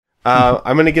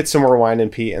I'm gonna get some more wine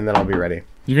and pee, and then I'll be ready.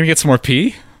 You're gonna get some more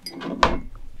pee?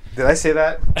 Did I say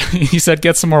that? You said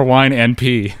get some more wine and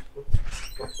pee.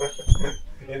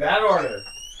 In that order.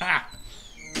 Ah.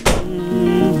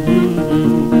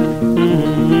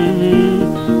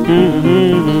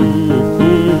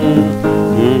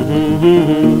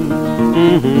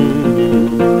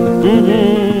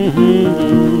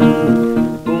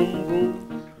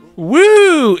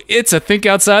 Woo! It's a Think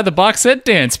Outside the Box Set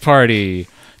dance party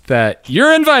that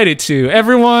you're invited to.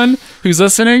 Everyone who's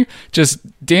listening, just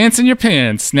dance in your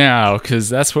pants now, because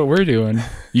that's what we're doing.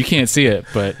 You can't see it,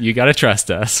 but you gotta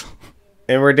trust us.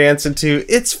 And we're dancing to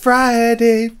It's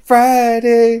Friday,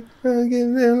 Friday, I'm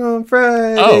getting in on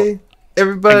Friday. Oh,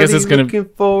 everybody's looking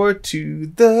forward to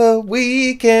the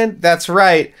weekend. That's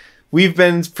right. We've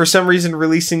been, for some reason,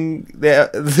 releasing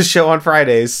the show on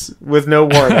Fridays with no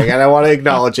warning, and I want to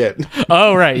acknowledge it.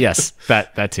 Oh, right. Yes,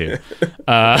 that too.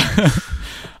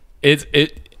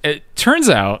 It turns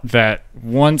out that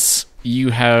once you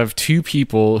have two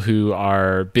people who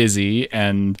are busy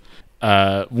and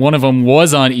one of them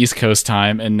was on East Coast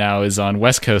time and now is on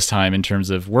West Coast time in terms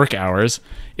of work hours,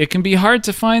 it can be hard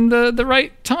to find the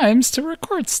right times to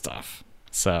record stuff.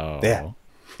 So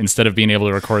instead of being able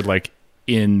to record like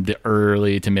in the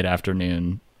early to mid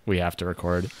afternoon, we have to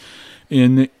record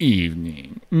in the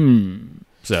evening.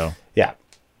 So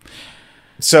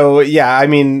I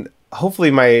mean,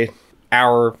 hopefully my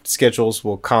hour schedules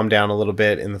will calm down a little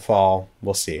bit in the fall.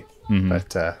 We'll see.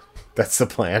 But that's the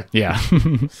plan. Yeah.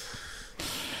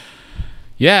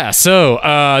 Yeah,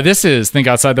 so this is Think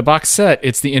Outside the Box Set.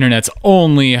 It's the internet's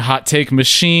only hot take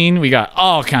machine. We got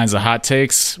all kinds of hot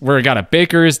takes. We got a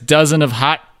baker's dozen of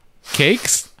hot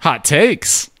cakes. Hot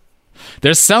takes.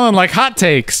 They're selling like hot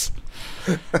takes.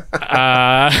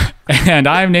 And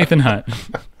I'm Nathan Hunt.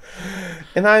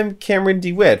 And I'm Cameron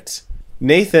DeWitt.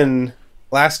 Nathan,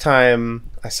 last time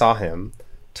I saw him,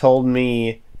 told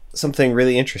me something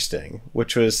really interesting,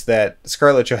 which was that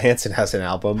Scarlett Johansson has an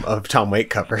album of Tom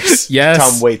Waits covers. Yes.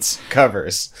 Tom Waits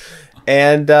covers.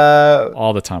 And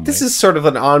all the time. This is sort of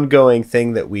an ongoing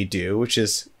thing that we do, which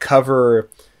is cover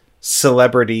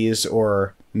celebrities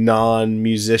or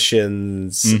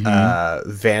non-musicians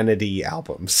vanity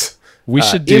albums. We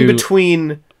should do in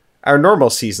between our normal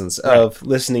seasons of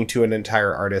listening to an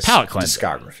entire artist's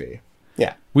discography.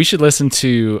 Yeah. We should listen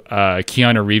to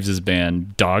Keanu Reeves'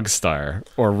 band Dogstar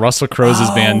or Russell Crowe's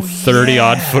band 30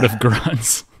 Odd Foot of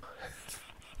Grunts.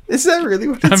 Is that really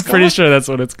what it's called? I'm pretty sure that's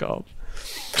what it's called.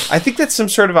 I think that's some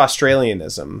sort of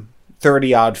Australianism.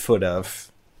 30 Odd Foot of.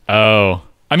 Oh.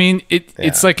 I mean,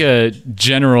 it's like a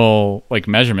general like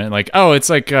measurement. Like, oh, it's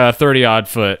like 30 odd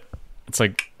foot. It's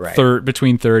like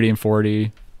between 30 and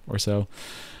 40 or so.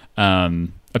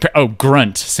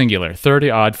 Grunt, singular. 30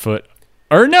 odd foot.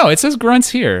 Or no, it says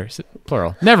grunts here,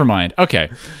 plural. Never mind. Okay.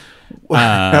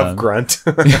 Grunt.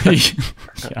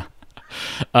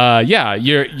 Yeah.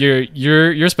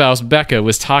 Your spouse Becca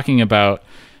was talking about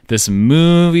this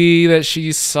movie that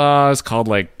she saw. It's called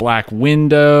like Black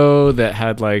Widow, that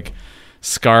had like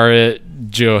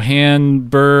Scarlett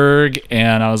Johansson,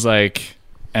 and I was like,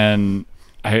 and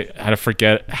I had to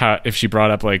forget if she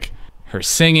brought up like her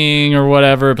singing or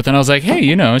whatever, but then I was like,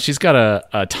 hey, she's got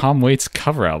a Tom Waits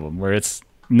cover album where it's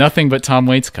nothing but Tom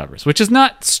Waits covers, which is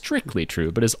not strictly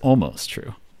true, but is almost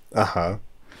true.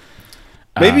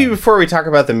 Maybe before we talk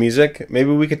about the music,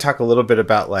 maybe we could talk a little bit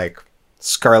about like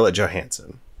Scarlett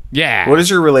Johansson. Yeah. What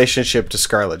is your relationship to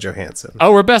Scarlett Johansson?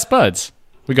 Oh, we're best buds.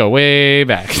 We go way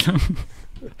back.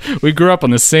 We grew up on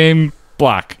the same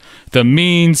block, the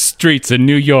mean streets of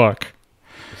New York.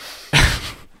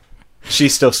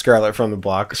 She's still Scarlett from the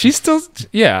block. She's still,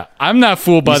 yeah. I'm not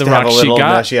fooled by the rock she got.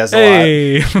 Now she has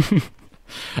a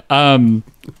lot.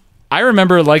 I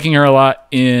remember liking her a lot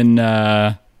in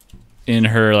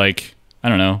her like, I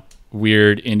don't know,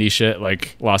 weird indie shit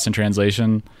like Lost in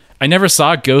Translation. I never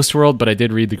saw Ghost World, but I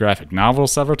did read the graphic novel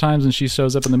several times, and she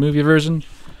shows up in the movie version.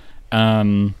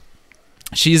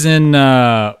 She's in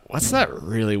what's that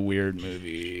really weird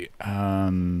movie?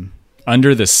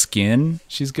 Under the Skin.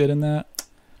 She's good in that.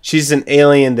 She's an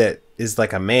alien that is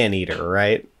like a man-eater,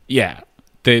 right? Yeah.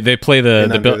 They play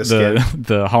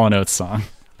the Hall & Oates song.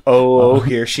 Oh,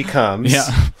 here she comes.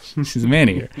 Yeah. She's a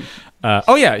man-eater.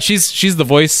 She's the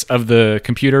voice of the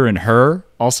computer in Her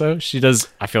also. She does,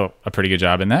 I feel, a pretty good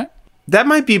job in that. That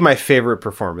might be my favorite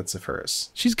performance of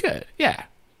hers. She's good. Yeah.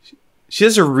 She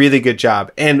does a really good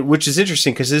job. And which is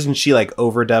interesting because isn't she like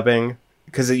overdubbing?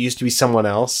 Because it used to be someone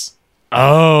else.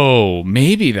 Oh,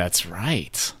 maybe that's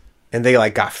right. And they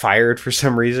like got fired for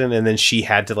some reason, and then she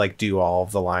had to like do all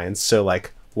of the lines. So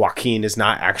like Joaquin is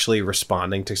not actually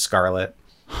responding to Scarlett.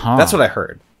 Huh. That's what I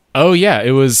heard. Oh yeah,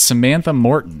 it was Samantha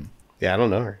Morton. Yeah, I don't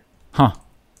know her. Huh.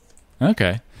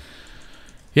 Okay.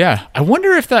 Yeah, I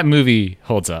wonder if that movie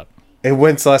holds up. And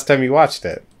when's the last time you watched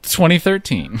it?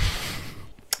 2013.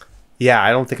 Yeah,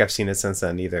 I don't think I've seen it since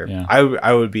then either. Yeah.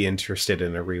 I would be interested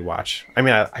in a rewatch. I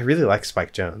mean, I really like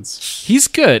Spike Jonze. He's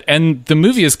good, and the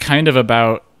movie is kind of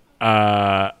about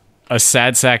a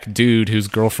sad sack dude whose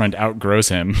girlfriend outgrows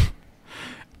him.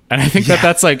 And I think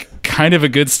that's like kind of a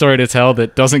good story to tell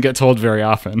that doesn't get told very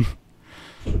often.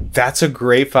 That's a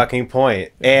great fucking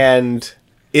point. And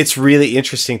it's really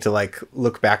interesting to like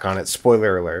look back on it.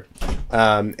 Spoiler alert.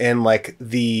 And like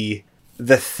the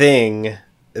thing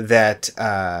that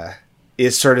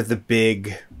is sort of the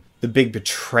big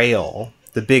betrayal,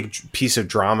 the big piece of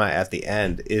drama at the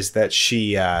end is that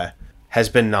she has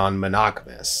been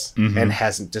non-monogamous and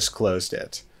hasn't disclosed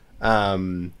it.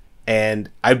 And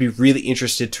I'd be really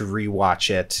interested to rewatch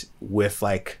it with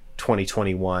like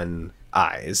 2021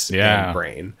 eyes and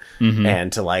brain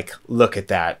and to like look at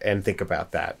that and think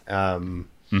about that.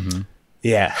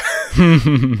 Yeah.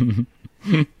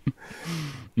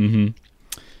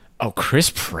 Oh,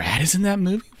 Chris Pratt is in that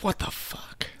movie? What the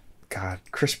fuck? God,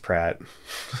 Chris Pratt.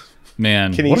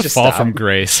 Man, Can he what a just fall stop? from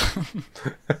grace.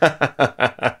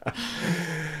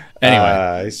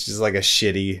 Anyway. It's just like a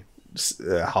shitty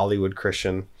Hollywood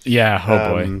Christian. Yeah,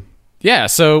 oh boy. Yeah,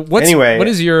 so what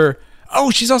is your...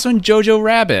 Oh, she's also in Jojo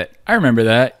Rabbit. I remember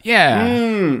that.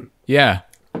 Yeah. Yeah.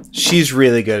 She's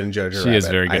really good in Jojo Rabbit. She is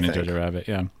very good in Jojo Rabbit,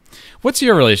 yeah. What's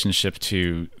your relationship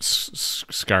to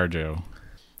ScarJo?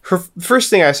 Her first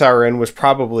thing I saw her in was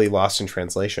probably Lost in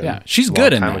Translation. Yeah, she's a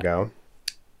good long in time that. ago.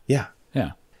 Yeah.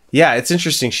 Yeah. Yeah, it's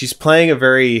interesting. She's playing a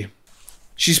very...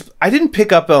 I didn't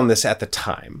pick up on this at the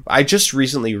time. I just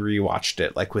recently rewatched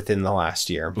it, like within the last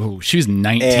year. Ooh, she was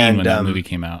 19 when that movie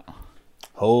came out.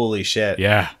 Holy shit.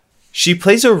 Yeah. She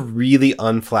plays a really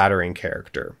unflattering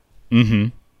character. Mm-hmm.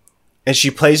 And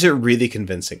she plays it really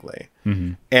convincingly.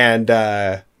 Mm-hmm.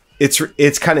 And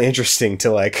it's kind of interesting to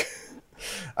like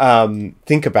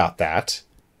think about that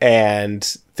and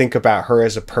think about her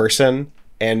as a person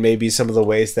and maybe some of the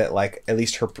ways that like at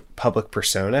least her public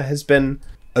persona has been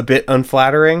a bit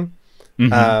unflattering,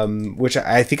 which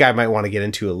I think I might want to get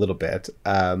into a little bit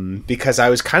because I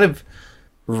was kind of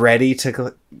ready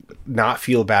to not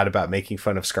feel bad about making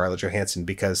fun of Scarlett Johansson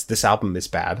because this album is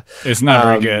bad. It's not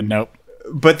very good. Nope.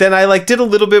 But then I like did a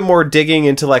little bit more digging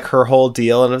into like her whole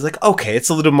deal, and I was like, okay, it's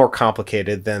a little more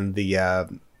complicated than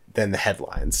the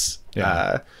headlines.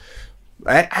 Yeah.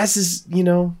 As is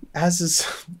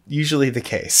usually the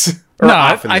case. No,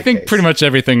 I think pretty much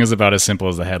everything is about as simple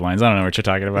as the headlines. I don't know what you're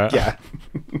talking about. Yeah.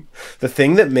 The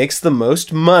thing that makes the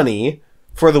most money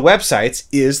for the websites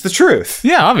is the truth.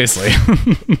 Yeah, obviously.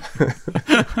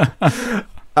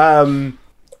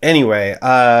 Anyway,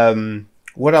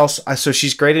 what else? So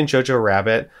she's great in Jojo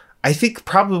Rabbit. I think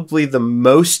probably the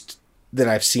most that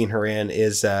I've seen her in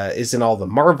is in all the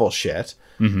Marvel shit,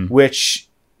 which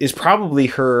is probably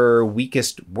her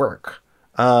weakest work.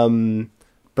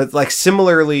 But like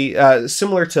similar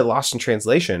to Lost in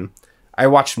Translation, I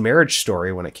watched Marriage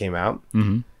Story when it came out.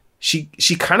 Mm-hmm.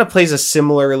 She kind of plays a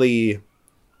similarly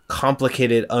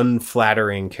complicated,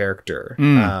 unflattering character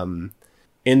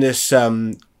in this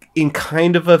in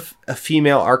kind of a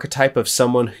female archetype of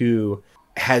someone who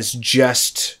has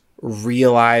just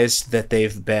realized that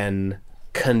they've been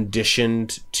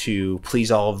conditioned to please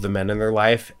all of the men in their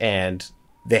life and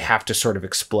they have to sort of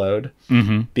explode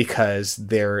because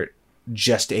they're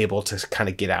just able to kind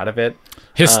of get out of it.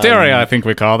 Hysteria, I think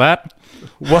we call that.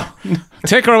 Well,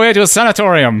 take her away to a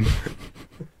sanatorium.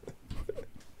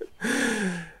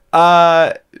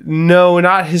 No,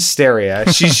 not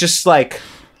hysteria. She's just like...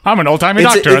 I'm an old-timey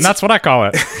doctor, and that's what I call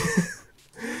it.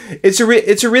 It's a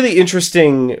really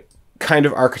interesting kind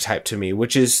of archetype to me,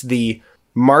 which is the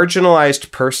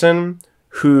marginalized person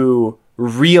who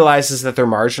realizes that they're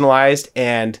marginalized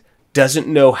and doesn't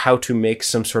know how to make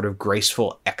some sort of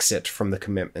graceful exit from the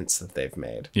commitments that they've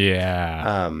made.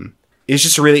 Yeah. It's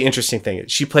just a really interesting thing.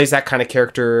 She plays that kind of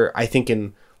character, I think,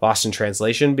 in Lost in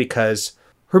Translation because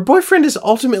her boyfriend is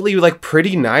ultimately like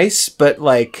pretty nice, but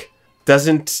like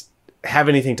doesn't have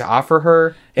anything to offer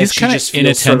her. And he's kind of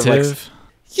inattentive. Sort of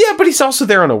like, yeah, but he's also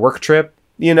there on a work trip,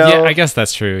 you know? Yeah, I guess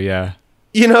that's true, yeah.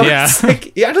 You know, it's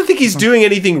like, I don't think he's doing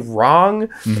anything wrong,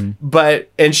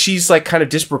 and she's like kind of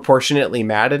disproportionately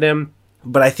mad at him.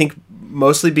 But I think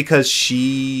mostly because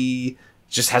she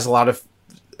just has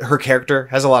her character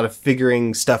has a lot of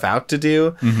figuring stuff out to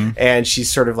do. And she's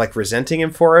sort of like resenting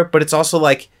him for it. But it's also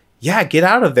like, yeah, get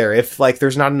out of there if like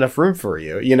there's not enough room for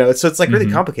you, you know? So it's like really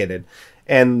complicated.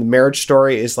 and Marriage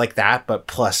Story is like that, but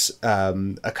plus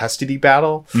a custody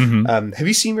battle. Have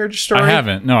you seen Marriage Story? I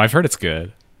haven't. No, I've heard it's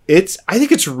good. I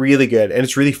think it's really good, and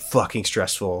it's really fucking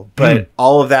stressful, but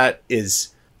all of that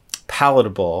is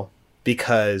palatable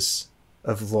because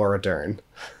of Laura Dern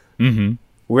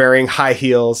wearing high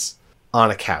heels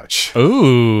on a couch.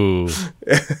 Ooh.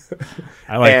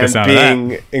 I like the sound of that. And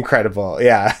being incredible.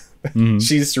 Yeah.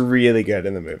 She's really good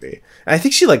in the movie. And I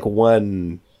think she like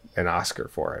won an Oscar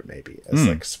for it, maybe, as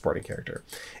like a supporting character.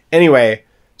 Anyway,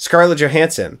 Scarlett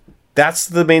Johansson, that's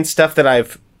the main stuff that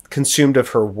I've consumed of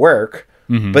her work.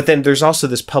 But then there's also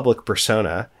this public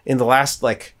persona. In the last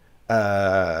like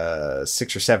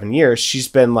 6 or 7 years, she's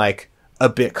been like a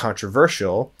bit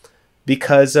controversial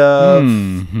because of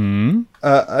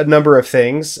a number of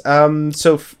things.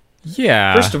 First of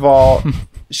all,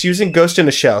 she was in Ghost in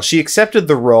a Shell. She accepted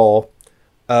the role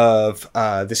of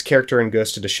this character in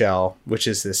Ghost in a Shell, which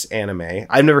is this anime.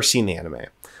 I've never seen the anime.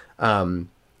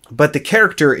 But the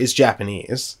character is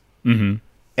Japanese.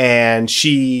 And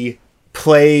she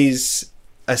plays...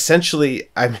 essentially,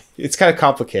 it's kind of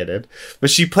complicated, but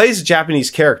she plays a Japanese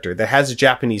character that has a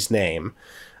Japanese name.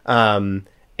 And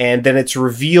then it's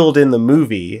revealed in the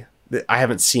movie, I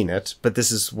haven't seen it, but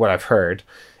this is what I've heard.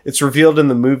 It's revealed in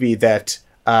the movie that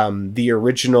the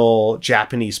original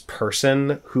Japanese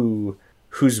person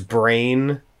whose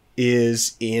brain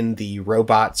is in the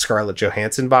robot Scarlett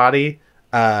Johansson body,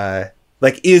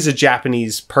 is a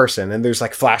Japanese person, and there's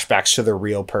like flashbacks to the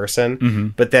real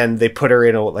person, but then they put her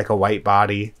in a white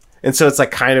body, and so it's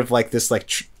like kind of like this like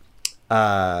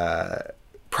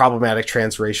problematic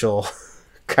transracial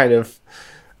kind of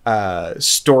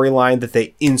storyline that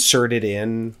they inserted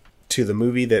in to the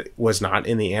movie that was not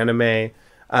in the anime.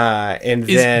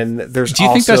 Then there's do you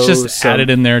also think that's just added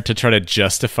in there to try to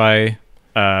justify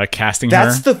casting her?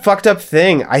 That's the fucked up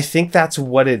thing. I think that's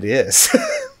what it is.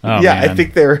 Oh, yeah, man. I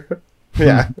think they're...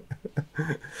 Yeah.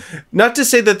 Not to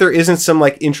say that there isn't some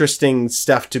like interesting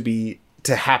stuff to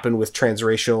happen with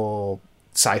transracial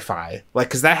sci-fi. Like,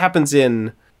 because that happens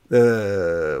in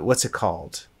the... What's it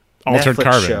called? Altered Netflix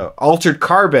Carbon. show. Altered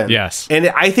Carbon. Yes. And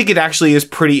I think it actually is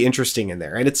pretty interesting in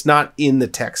there. And it's not in the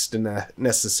text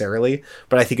necessarily,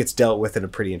 but I think it's dealt with in a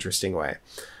pretty interesting way.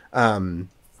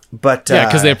 But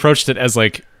because they approached it as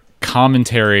like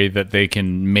commentary that they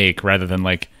can make rather than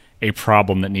like a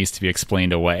problem that needs to be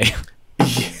explained away.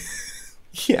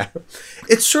 Yeah.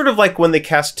 It's sort of like when they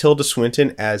cast Tilda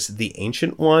Swinton as the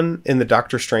Ancient One in the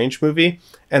Doctor Strange movie,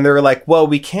 and they're like, well,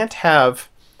 we can't have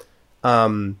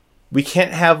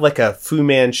like a Fu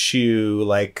Manchu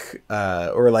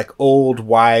or like old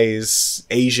wise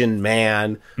Asian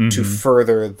man to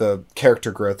further the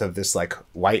character growth of this like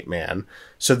white man.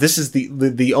 So this is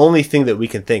the only thing that we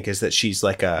can think is that she's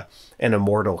like an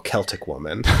immortal Celtic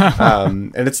woman.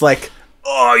 And it's like,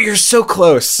 oh, you're so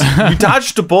close. You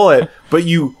dodged a bullet, but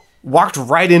you walked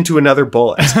right into another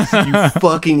bullet. You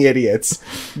fucking idiots.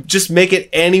 Just make it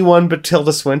anyone but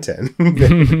Tilda Swinton.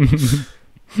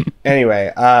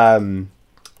 Anyway,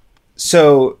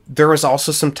 so there was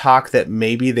also some talk that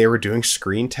maybe they were doing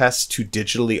screen tests to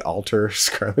digitally alter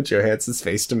Scarlett Johansson's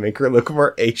face to make her look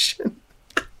more Asian.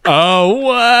 Oh,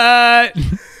 what?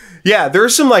 Yeah,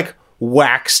 there's some like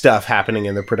whack stuff happening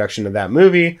in the production of that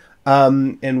movie.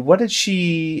 And what did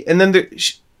she... And then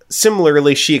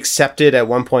similarly, she accepted at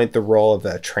one point the role of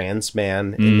a trans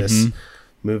man in this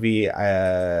movie.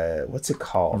 What's it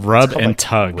called? Rub and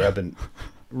Tug.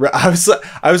 I was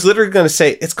literally going to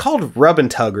say it's called Rub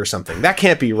and Tug or something. That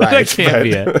can't be right. That can't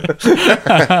be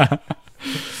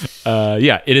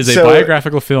it. It is a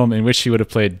biographical film in which she would have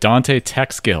played Dante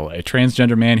Texgill, a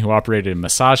transgender man who operated a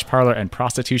massage parlor and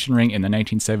prostitution ring in the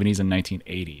 1970s and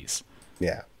 1980s.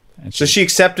 Yeah. So she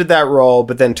accepted that role,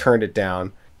 but then turned it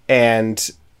down.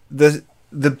 And the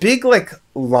big like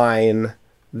line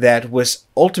that was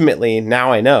ultimately,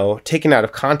 now I know, taken out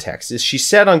of context is she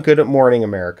said on Good Morning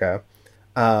America,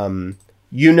 as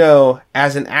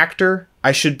an actor,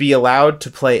 I should be allowed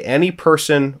to play any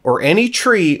person or any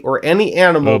tree or any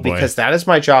animal because that is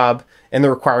my job and the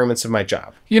requirements of my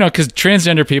job. Because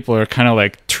transgender people are kind of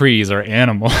like trees or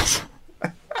animals.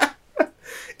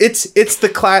 It's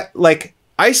the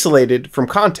isolated from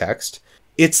context.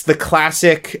 It's the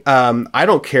classic, I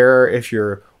don't care if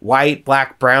you're white,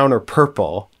 black, brown, or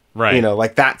purple. Right.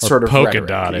 Like that sort of polka rhetoric,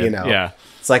 dotted. Yeah.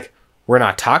 It's like, we're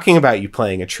not talking about you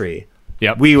playing a tree.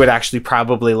 Yep. We would actually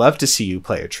probably love to see you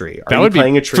play a tree. That would be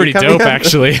a tree pretty dope,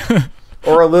 actually.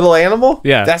 Or a little animal?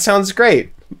 Yeah. That sounds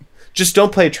great. Just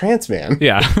don't play a trans man.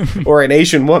 Yeah. Or an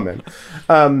Asian woman.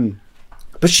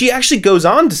 But she actually goes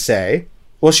on to say,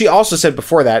 well, she also said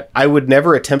before that, I would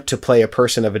never attempt to play a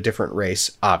person of a different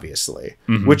race, obviously.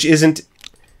 Mm-hmm. Which isn't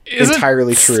Isn't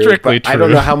entirely true. strictly But I don't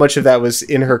true. know how much of that was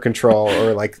in her control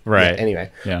or like Right. yeah,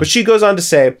 anyway. Yeah. But she goes on to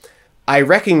say, I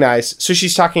recognize, so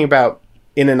she's talking about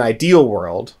in an ideal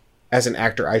world, as an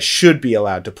actor, I should be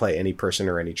allowed to play any person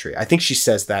or any tree. I think she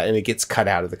says that and it gets cut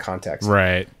out of the context.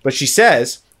 Right. But she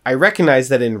says, I recognize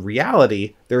that in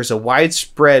reality, there is a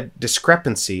widespread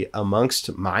discrepancy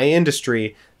amongst my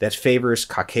industry that favors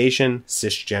Caucasian,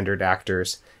 cisgendered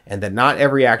actors, and that not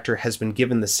every actor has been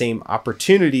given the same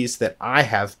opportunities that I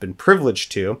have been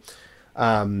privileged to.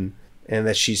 And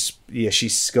that she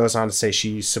goes on to say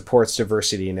she supports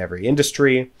diversity in every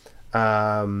industry.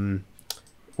 And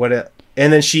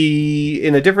then she,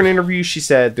 in a different interview, she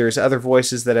said there's other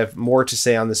voices that have more to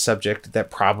say on this subject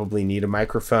that probably need a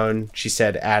microphone. She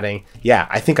said, adding, yeah,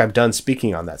 I think I'm done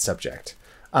speaking on that subject.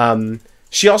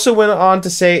 She also went on to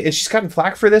say, and she's gotten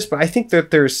flack for this, but I think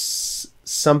that there's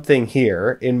something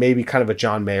here in maybe kind of a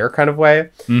John Mayer kind of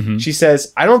way. Mm-hmm. She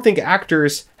says, I don't think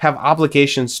actors have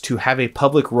obligations to have a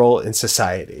public role in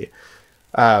society.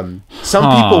 Some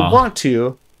people want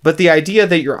to, but the idea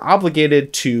that you're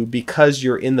obligated to because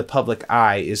you're in the public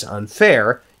eye is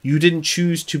unfair. You didn't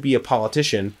choose to be a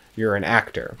politician. You're an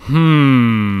actor.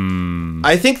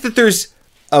 I think that there's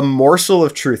a morsel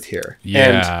of truth here.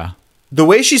 Yeah. And the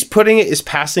way she's putting it is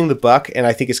passing the buck, and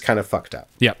I think it's kind of fucked up.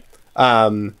 Yep.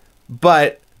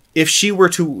 But if she were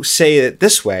to say it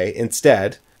this way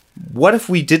instead, what if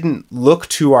we didn't look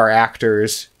to our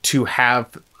actors to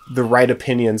have the right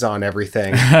opinions on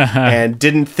everything and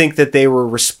didn't think that they were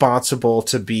responsible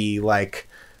to be like,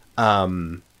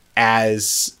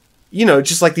 as, you know,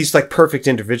 just like these like perfect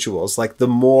individuals, like the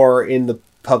more in the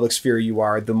public sphere you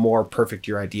are, the more perfect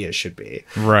your ideas should be,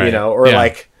 Right. You know, or Yeah.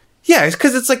 like, yeah, it's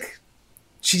cause it's like,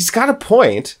 she's got a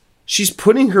point. She's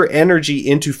putting her energy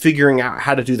into figuring out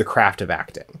how to do the craft of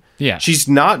acting. Yeah. She's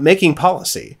not making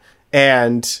policy.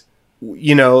 And,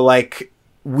 you know, like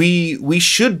we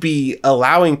should be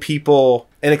allowing people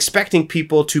and expecting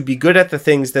people to be good at the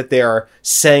things that they are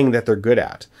saying that they're good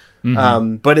at.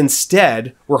 But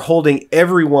instead, we're holding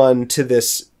everyone to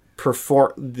this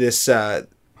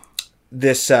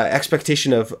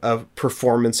expectation of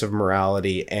performance of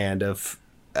morality and of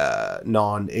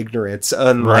non-ignorance,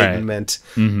 enlightenment,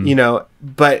 you know,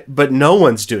 but no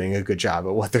one's doing a good job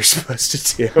at what they're supposed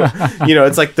to do. You know,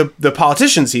 it's like the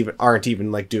politicians aren't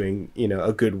even like doing, you know,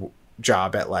 a good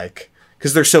job at like,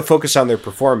 because they're so focused on their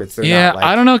performance. They're Yeah, not like,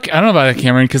 I don't know about that,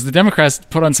 Cameron, because the Democrats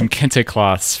put on some kente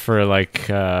cloths for like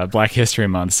Black History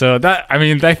Month. So that, I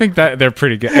mean, I think that they're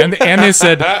pretty good. And they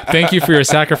said, thank you for your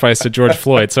sacrifice to George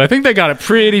Floyd. So I think they got it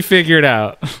pretty figured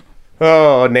out.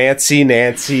 Oh, Nancy.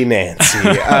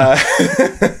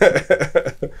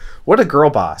 What a girl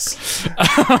boss.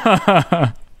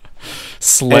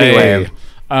 Slay.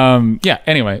 Anyway.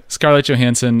 Anyway, Scarlett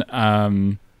Johansson.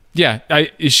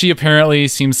 She apparently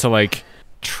seems to like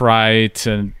try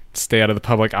to stay out of the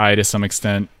public eye to some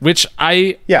extent, which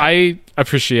I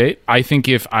appreciate. I think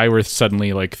if I were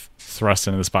suddenly like thrust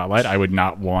into the spotlight, I would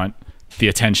not want the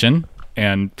attention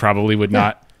and probably would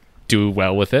not do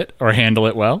well with it or handle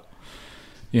it well.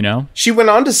 You know? She went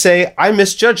on to say, I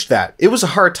misjudged that. It was a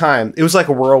hard time. It was like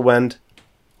a whirlwind.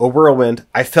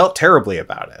 I felt terribly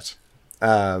about it.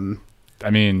 I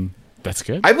mean, that's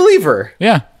good. I believe her.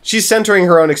 Yeah. She's centering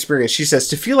her own experience. She says,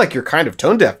 to feel like you're kind of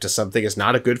tone deaf to something is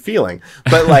not a good feeling.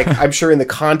 But like, I'm sure in the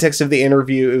context of the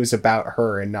interview, it was about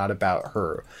her and not about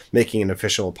her making an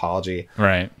official apology.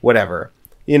 Right. Whatever.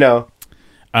 You know?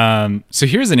 So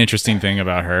here's an interesting thing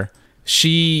about her.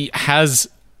 She has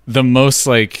the most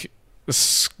like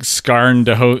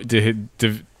Scandinavian.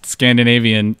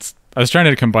 I was trying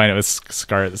to combine it with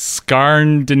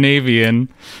Scandinavian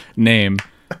name.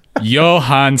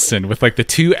 Johansson with like the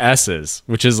two S's,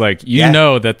 which is like,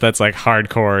 know that's like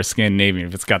hardcore Scandinavian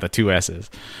if it's got the two S's.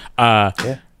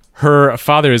 Her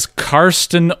father is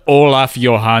Karsten Olaf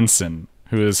Johansson,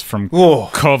 who is from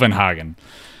Copenhagen.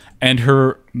 And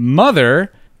her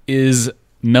mother is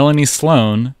Melanie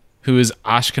Sloan, who is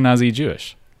Ashkenazi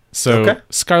Jewish. So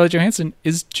Scarlett Johansson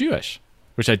is Jewish,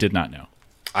 which I did not know.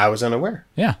 I was unaware.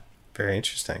 Yeah. Very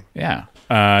interesting. Yeah.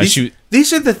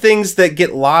 These are the things that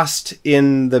get lost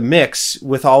in the mix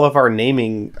with all of our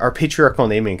patriarchal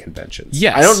naming conventions.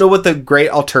 Yes. I don't know what the great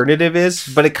alternative is,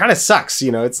 but it kind of sucks.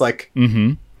 You know, it's like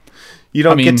you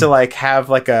don't get to like have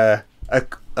like a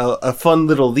fun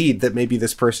little lead that maybe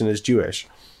this person is Jewish.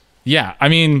 Yeah. I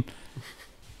mean,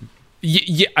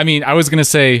 I was going to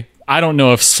say, I don't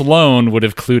know if Sloan would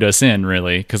have clued us in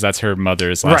really, because that's her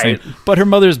mother's last name. But her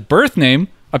mother's birth name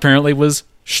apparently was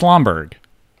Schlomberg.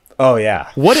 Oh yeah.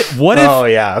 What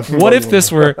if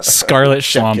this were Scarlett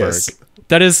Schlomberg?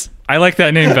 That is, I like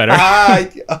that name better.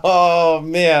 Oh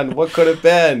man, what could have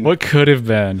been? What could have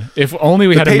been? If only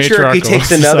we had a matriarchal patriarchy takes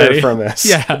society. another from us.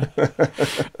 Yeah.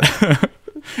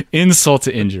 Insult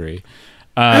to injury.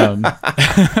 Yeah.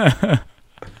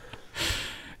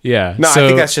 No, so, I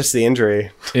think that's just the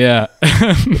injury. Yeah.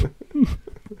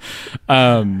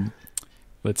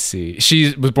 Let's see.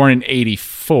 She was born in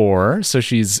 84, so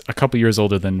she's a couple years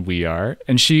older than we are.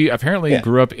 And she apparently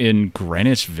grew up in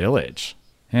Greenwich Village.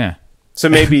 Yeah. So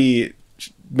maybe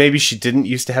she didn't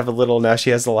used to have a little, now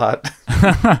she has a lot.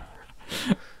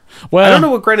 Well, I don't know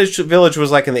what Greenwich Village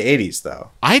was like in the 80s, though.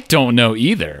 I don't know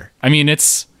either. I mean,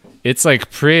 it's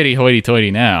like pretty hoity-toity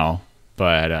now,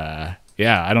 but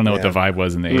yeah, I don't know what the vibe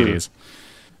was in the 80s.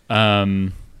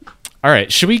 All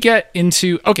right, should we get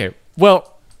into... Okay, well...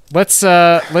 Let's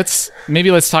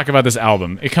talk about this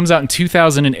album. It comes out in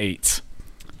 2008.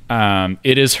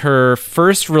 It is her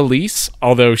first release,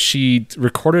 although she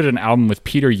recorded an album with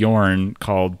Peter Yorn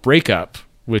called Breakup,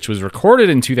 which was recorded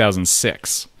in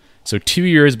 2006. So 2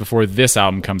 years before this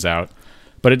album comes out,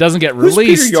 but it doesn't get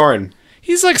released. Who's Peter Yorn?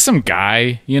 He's like some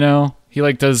guy, you know. He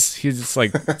does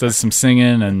some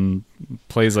singing and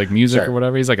plays like music or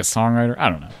whatever. He's like a songwriter. I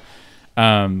don't know.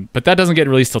 But that doesn't get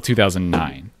released till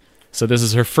 2009. So this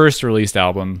is her first released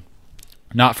album,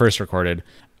 not first recorded.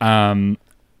 And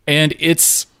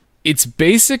it's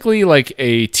basically like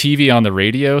a TV on the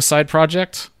radio side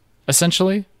project,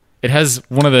 essentially. It has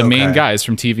one of the main guys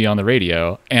from TV on the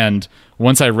radio. And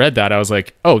once I read that, I was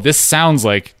like, oh, this sounds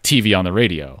like TV on the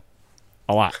radio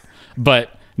a lot,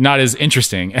 but not as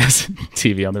interesting as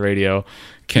TV on the radio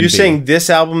can be. You're saying this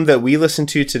album that we listened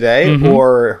to today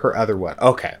or her other one?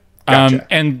 Okay. Gotcha.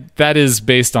 And that is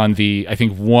based on I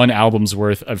think one album's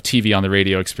worth of TV on the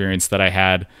radio experience that I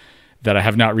have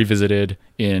not revisited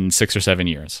in 6 or 7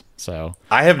 years. So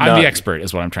I'm the expert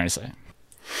is what I'm trying to say.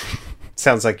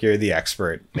 Sounds like you're the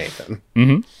expert, Nathan.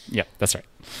 Mm-hmm. Yeah, that's right.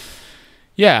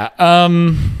 Yeah.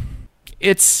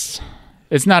 It's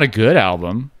not a good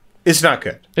album. It's not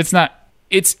good. It's not,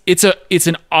 it's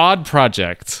an odd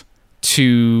project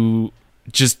to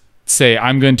just say,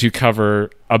 I'm going to cover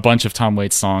a bunch of Tom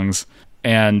Waits songs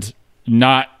and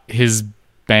not his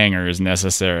bangers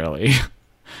necessarily.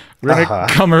 We're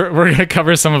gonna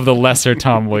cover some of the lesser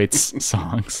Tom Waits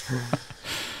songs.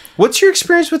 What's your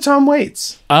experience with Tom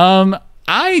Waits?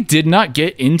 I did not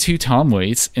get into Tom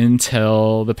Waits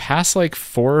until the past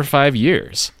 4 or 5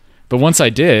 years. But once I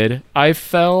did, I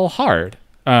fell hard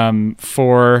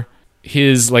for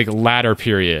his latter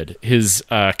period, his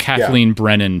Kathleen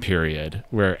Brennan period,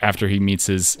 where after he meets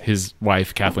his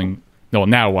wife,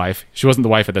 now wife, she wasn't the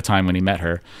wife at the time when he met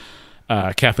her,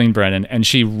 Kathleen Brennan, and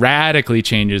she radically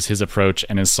changes his approach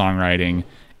and his songwriting.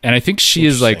 And I think she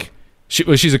is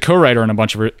she's a co-writer on a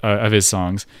bunch of his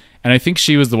songs, and I think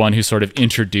she was the one who sort of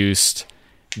introduced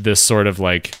this sort of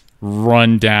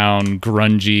run down,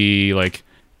 grungy,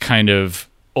 kind of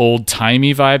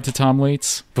old-timey vibe to Tom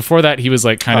Waits. Before that, he was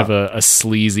kind of a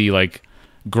sleazy,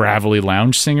 gravelly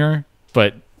lounge singer.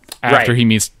 But after he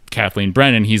meets Kathleen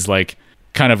Brennan, he's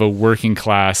kind of a working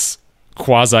class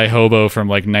quasi hobo from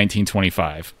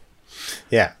 1925.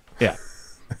 Yeah. Yeah.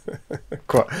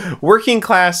 Working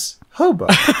class hobo.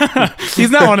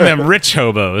 He's not one of them rich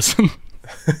hobos.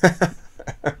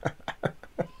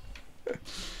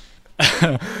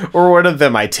 Or one of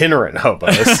them itinerant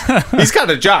hobos. He's got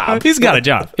a job. He's got a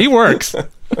job. He works.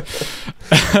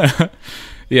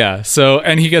 Yeah. So,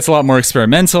 and he gets a lot more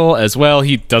experimental as well.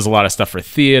 He does a lot of stuff for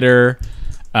theater.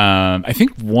 I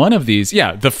think one of these,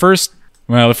 the first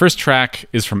track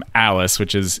is from Alice,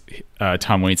 which is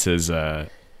Tom Waits's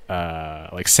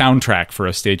soundtrack for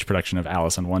a stage production of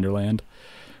Alice in Wonderland,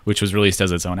 which was released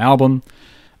as its own album.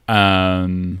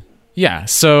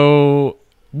 So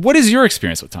what is your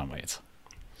experience with Tom Waits?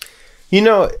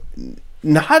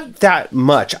 Not that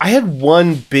much. I had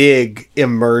one big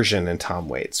immersion in Tom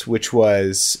Waits, which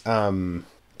was I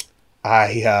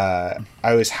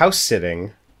was house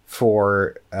sitting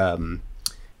for an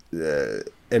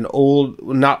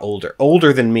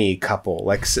older than me couple,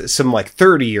 some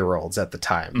 30-year-olds at the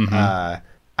time. Mm-hmm.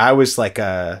 I was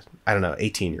I don't know,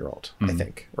 18-year-old, I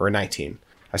think, or 19. I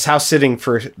was house sitting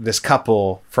for this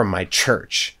couple from my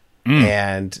church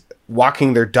and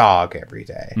walking their dog every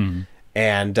day. Mm.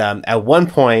 And at one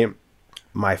point,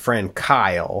 my friend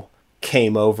Kyle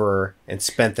came over and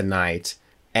spent the night,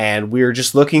 and we were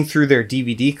just looking through their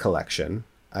DVD collection,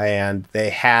 and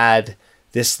they had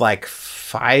this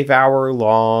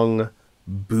 5-hour-long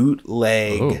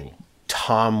bootleg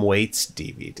Tom Waits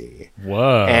DVD.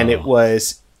 Whoa! And it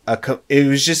was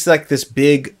just this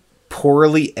big,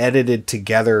 poorly edited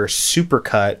together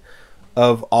supercut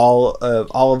of all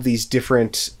of these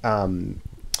different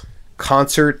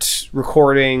concert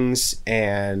recordings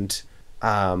and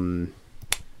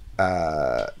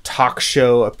talk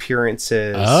show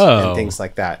appearances and things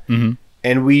like that. Mm-hmm.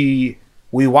 And we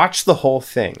watched the whole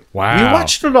thing. Wow. We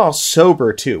watched it all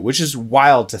sober too, which is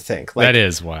wild to think. Like, that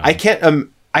is wild. I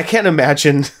can't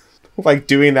imagine like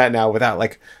doing that now without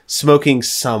like smoking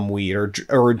some weed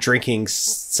or drinking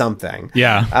something.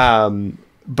 Yeah.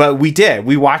 But we did.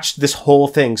 We watched this whole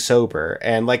thing sober,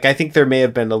 and like I think there may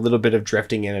have been a little bit of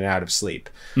drifting in and out of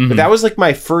sleep. Mm-hmm. But that was like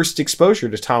my first exposure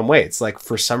to Tom Waits. Like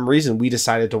for some reason we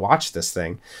decided to watch this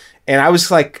thing, and I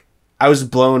was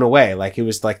blown away. Like it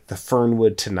was like the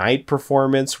Fernwood Tonight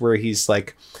performance where he's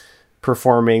like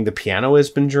performing The Piano Has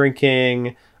Been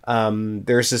Drinking.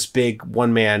 There's this big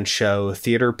one-man show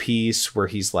theater piece where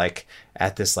he's like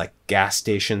at this like gas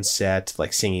station set,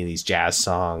 like singing these jazz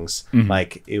songs. Mm-hmm.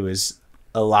 Like it was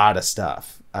a lot of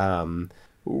stuff.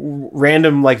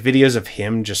 Random like videos of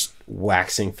him just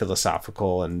waxing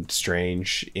philosophical and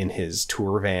strange in his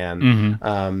tour van.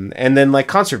 Mm-hmm. And then like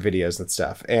concert videos and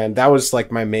stuff. And that was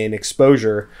like my main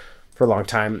exposure for a long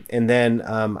time. And then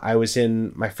I was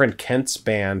in my friend Kent's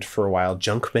band for a while,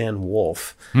 Junkman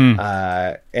Wolf.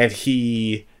 And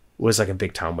he was like a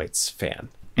big Tom Waits fan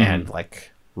and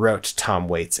like wrote Tom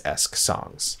Waits-esque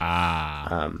songs.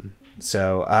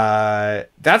 So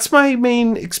that's my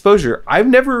main exposure. I've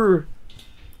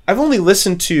only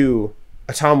listened to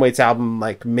a Tom Waits album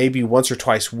like maybe once or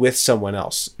twice with someone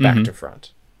else back to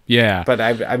front. Yeah. But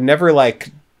I've never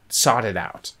like sought it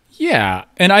out. Yeah.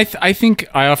 And I think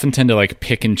I often tend to like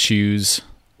pick and choose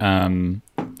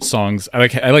songs.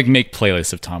 I like make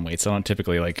playlists of Tom Waits. I don't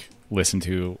typically like listen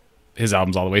to his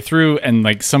albums all the way through, and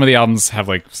like some of the albums have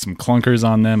like some clunkers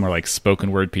on them or like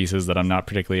spoken word pieces that I'm not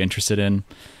particularly interested in.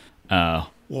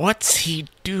 What's he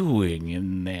doing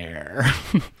in there?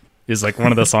 Is like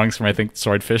one of the songs from I think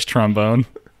Swordfish Trombone.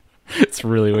 It's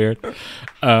really weird.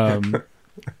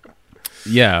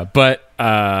 Yeah, but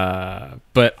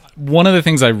one of the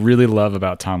things I really love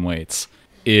about Tom Waits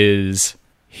is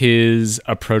his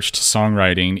approach to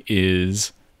songwriting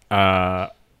is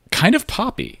kind of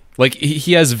poppy. Like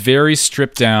he has very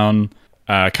stripped down,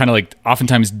 kind of like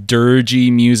oftentimes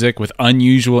dirgy music with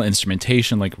unusual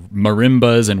instrumentation, like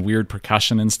marimbas and weird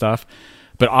percussion and stuff.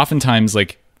 But oftentimes,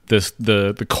 like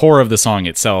the core of the song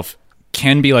itself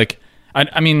can be like,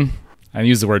 I mean, I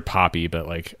use the word poppy, but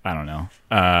like I don't know.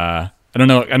 I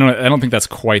don't think that's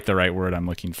quite the right word I'm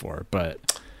looking for.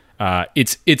 But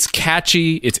it's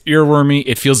catchy, it's earwormy,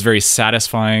 it feels very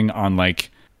satisfying on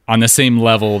the same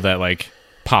level that like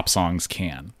pop songs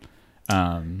can.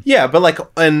 Yeah, but like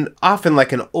often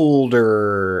like an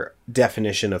older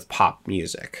definition of pop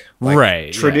music, like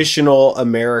right? Traditional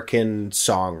American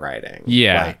songwriting.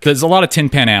 Yeah, like, there's a lot of Tin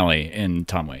Pan Alley in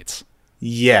Tom Waits.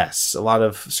 Yes, a lot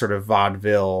of sort of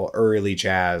vaudeville, early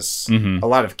jazz, a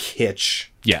lot of kitsch.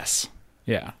 Yes,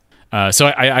 yeah. So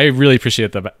I really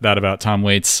appreciate that about Tom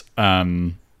Waits.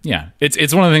 Yeah,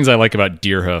 it's one of the things I like about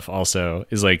Deerhoof. Also,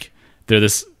 is like they're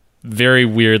this very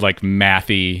weird like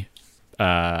mathy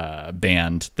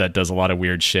band that does a lot of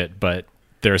weird shit, but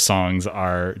their songs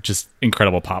are just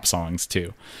incredible pop songs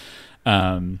too.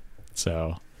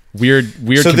 So weird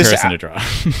so comparison to draw.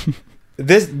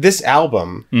 this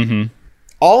album,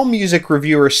 All Music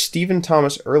reviewer Stephen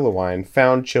Thomas Erlewine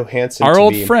found Johansson our to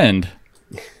old be... friend.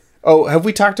 Oh, have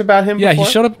we talked about him before? Yeah, he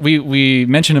showed up. We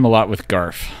mentioned him a lot with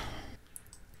Garf.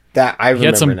 That I remember. He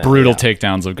had some now, brutal yeah.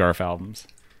 takedowns of Garf albums.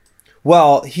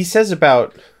 Well, he says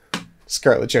about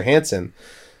Scarlett Johansson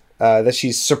that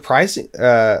she's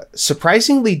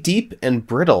surprisingly deep and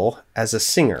brittle as a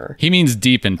singer. He means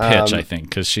deep in pitch, I think,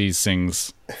 because she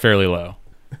sings fairly low.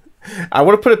 I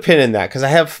want to put a pin in that because I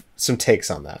have some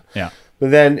takes on that. Yeah.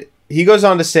 But then he goes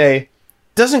on to say,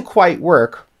 doesn't quite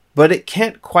work, but it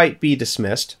can't quite be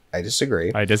dismissed. I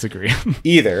disagree.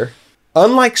 Either.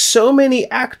 Unlike so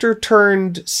many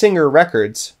actor-turned-singer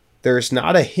records, there's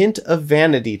not a hint of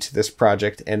vanity to this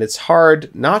project, and it's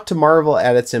hard not to marvel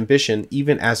at its ambition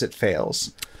even as it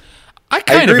fails. I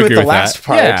agree with the last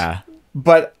part, yeah.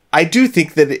 But I do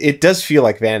think that it does feel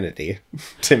like vanity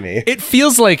to me. It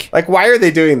feels like why are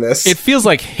they doing this? It feels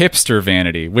like hipster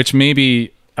vanity, which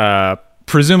maybe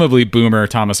presumably boomer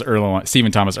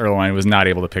Stephen Thomas Erlewine was not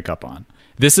able to pick up on.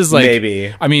 This is like,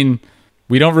 maybe. I mean,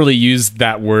 we don't really use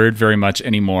that word very much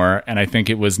anymore, and I think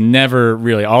it was never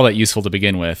really all that useful to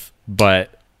begin with.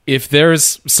 But if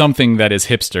there's something that is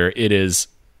hipster, it is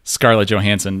Scarlett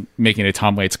Johansson making a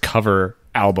Tom Waits cover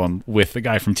album with the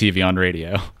guy from TV on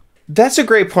Radio. That's a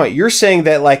great point. You're saying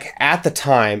that, like, at the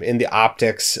time, in the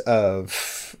optics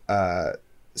of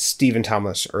Stephen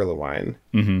Thomas Erlewine,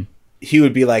 he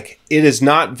would be like, it is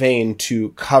not vain to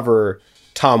cover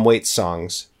Tom Waits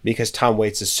songs because Tom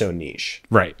Waits is so niche.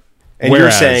 Right. And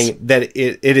you're saying that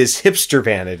it is hipster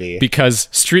vanity. Because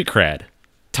street cred.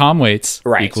 Tom Waits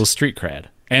Right. equals street cred.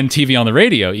 And TV on the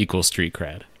radio equals street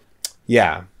cred.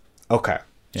 Yeah. Okay.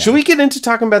 Should we get into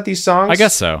talking about these songs? I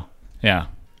guess so. Yeah.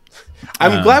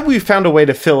 I'm glad we found a way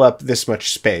to fill up this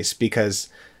much space because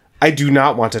I do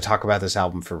not want to talk about this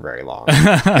album for very long.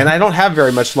 And I don't have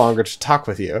very much longer to talk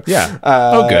with you. Yeah.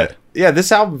 Oh, good. Yeah,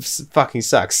 this album fucking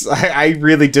sucks. I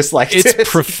really disliked it. It's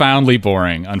profoundly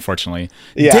boring, unfortunately.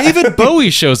 Yeah. David Bowie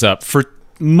shows up for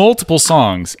multiple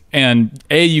songs, and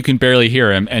A, you can barely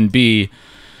hear him, and B,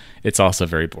 it's also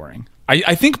very boring.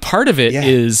 I think part of it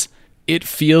is it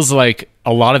feels like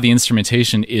a lot of the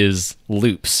instrumentation is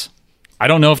loops. I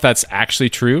don't know if that's actually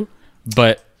true,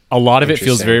 but a lot of it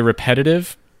feels very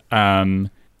repetitive.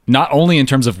 Not only in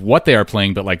terms of what they are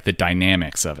playing, but like the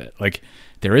dynamics of it. Like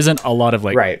there isn't a lot of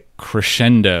like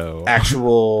crescendo,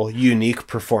 actual unique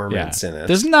performance in it.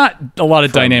 There's not a lot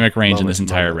of dynamic range in this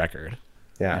entire record.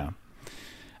 Yeah.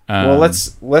 Well,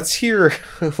 let's hear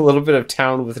a little bit of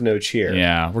Town with No Cheer.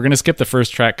 Yeah, we're gonna skip the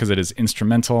first track because it is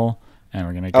instrumental, and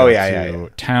we're gonna go to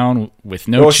Town with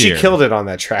No Cheer. She killed it on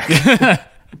that track.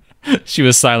 She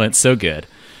was silent so good.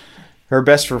 Her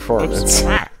best performance.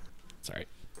 Sorry.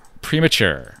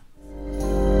 Premature.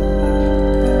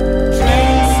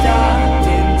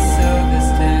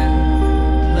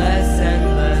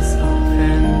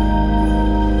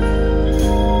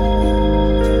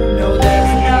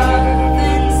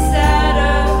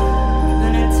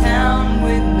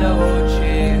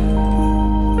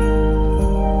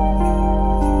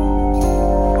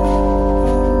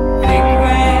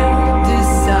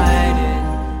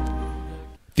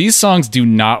 These songs do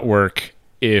not work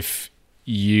if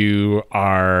you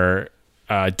are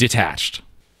detached.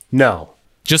 No.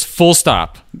 Just full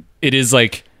stop. It is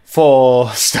like... Full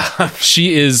stop.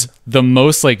 She is the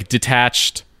most like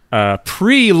detached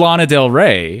pre-Lana Del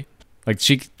Rey. Like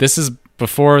this is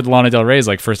before Lana Del Rey's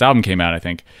like first album came out, I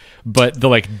think. But the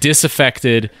like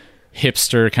disaffected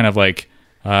hipster kind of like,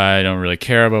 I don't really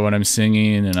care about what I'm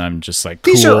singing and I'm just like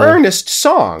cool. These are earnest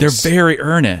songs. They're very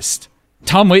earnest.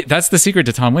 Tom Waits, that's the secret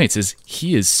to Tom Waits, is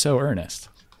he is so earnest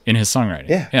in his songwriting.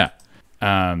 Yeah.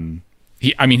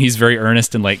 He's very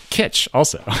earnest and like kitsch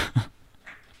also.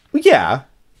 Yeah.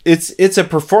 It's a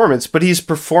performance, but he's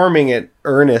performing an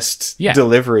earnest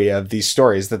delivery of these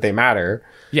stories that they matter.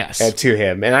 Yes. To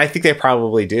him. And I think they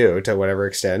probably do to whatever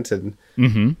extent. And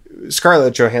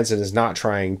Scarlett Johansson is not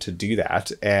trying to do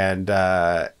that. And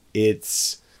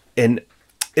it's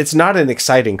not an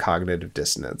exciting cognitive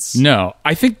dissonance. No,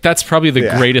 I think that's probably the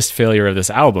greatest failure of this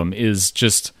album is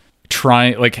just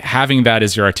having that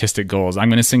as your artistic goals. I'm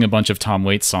going to sing a bunch of Tom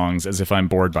Waits songs as if I'm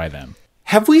bored by them.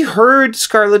 Have we heard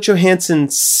Scarlett Johansson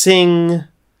sing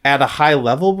at a high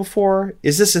level before?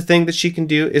 Is this a thing that she can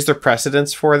do? Is there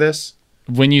precedence for this?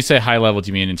 When you say high level, do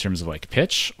you mean in terms of like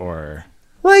pitch or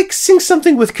like sing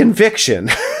something with conviction?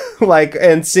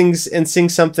 and sing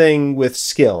something with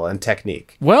skill and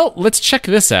technique. Well, let's check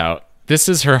this out. This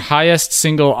is her highest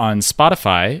single on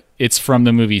Spotify. It's from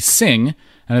the movie Sing,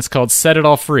 and it's called Set It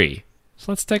All Free.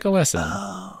 So let's take a listen.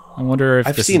 I wonder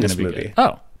if this is going to be movie. Good.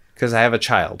 Oh. Because I have a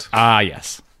child. Ah,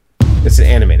 yes. It's an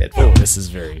animated film. Oh, this is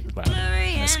very loud.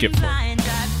 I skip for it.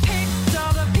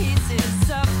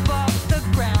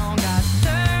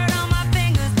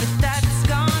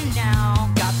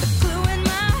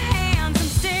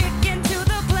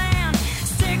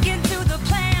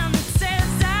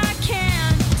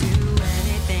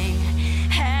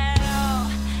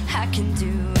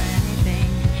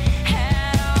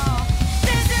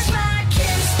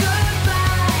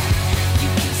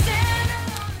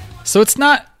 So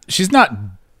she's not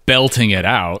belting it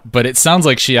out, but it sounds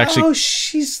like she actually... Oh,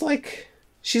 she's like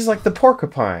the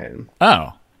porcupine.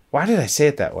 Oh. Why did I say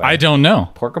it that way? I don't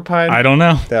know. Porcupine? I don't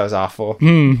know. That was awful.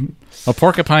 A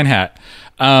porcupine hat.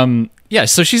 Yeah,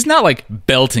 so she's not like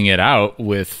belting it out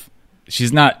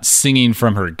she's not singing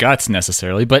from her guts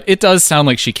necessarily, but it does sound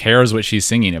like she cares what she's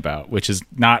singing about, which is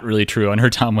not really true on her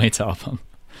Tom Waits album.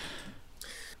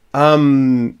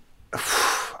 I'm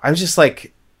just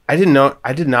like... I did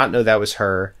not know that was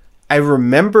her. I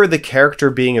remember the character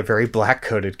being a very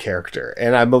black-coded character,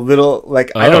 and I'm a little like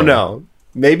I don't know.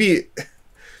 Maybe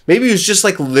it was just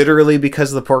like literally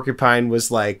because the porcupine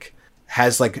was like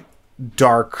has like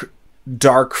dark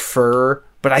fur,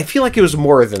 but I feel like it was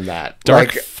more than that.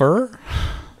 Dark fur?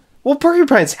 Well,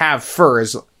 porcupines have fur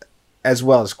as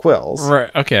well as quills.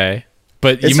 Right, okay.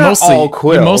 But it's you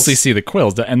mostly see the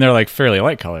quills, and they're like fairly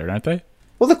light colored, aren't they?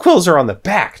 Well, the quills are on the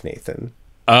back, Nathan.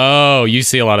 Oh, you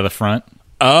see a lot of the front?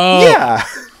 Oh, yeah.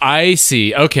 I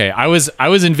see. Okay, I was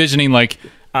envisioning like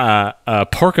a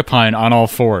porcupine on all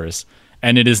fours,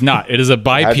 and it is not. It is a How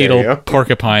dare you. bipedal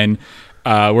porcupine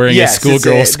wearing a Yes,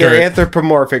 schoolgirl skirt. they're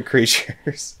anthropomorphic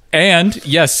creatures. And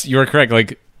yes, you are correct.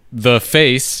 Like the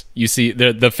face, you see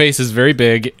the face is very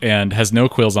big and has no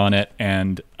quills on it,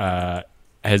 and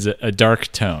has a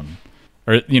dark tone,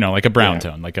 or like a brown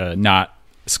tone, like a not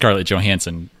Scarlett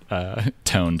Johansson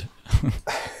toned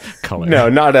color. No,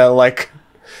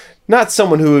 not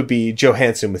someone who would be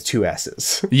Johansson with two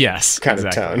S's. Yes, kind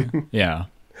exactly. of tone. Yeah.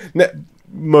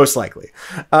 Most likely.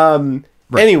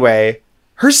 Anyway,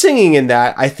 her singing in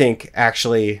that, I think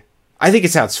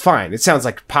it sounds fine. It sounds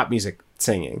like pop music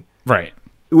singing. Right.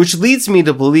 Which leads me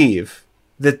to believe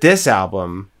that this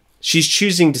album, she's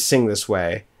choosing to sing this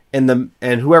way, and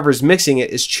whoever's mixing it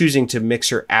is choosing to mix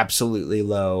her absolutely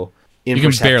low. You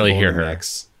can barely hear her.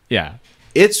 Mix. Yeah.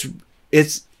 It's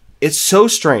so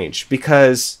strange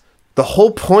because the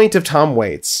whole point of Tom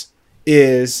Waits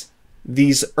is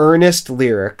these earnest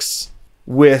lyrics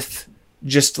with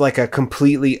just like a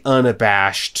completely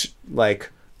unabashed,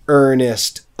 like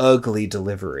earnest, ugly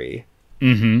delivery.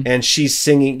 Mm-hmm. And she's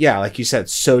singing, like you said,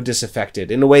 so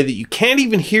disaffected in a way that you can't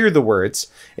even hear the words.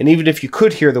 And even if you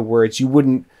could hear the words,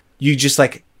 you just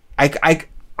like,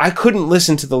 I couldn't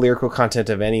listen to the lyrical content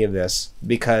of any of this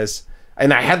because,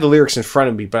 and I had the lyrics in front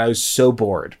of me, but I was so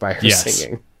bored by her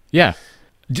singing. Yeah.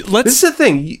 This is the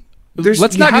thing.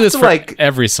 Let's not do this for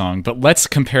every song, but let's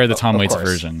compare the Tom Waits course.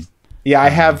 version. Yeah, I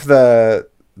have the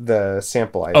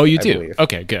sample. You I do? believe.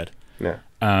 Okay, good. Yeah.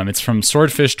 It's from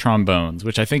Swordfish Trombones,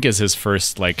 which I think is his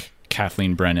first like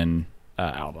Kathleen Brennan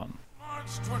album. March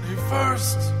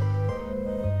 21st,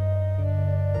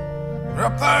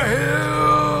 up the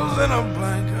hills in a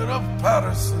blanket of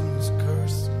Patterson's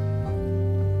curse.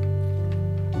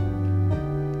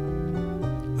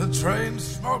 The train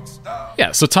smokes down.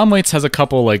 Yeah, so Tom Waits has a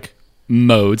couple like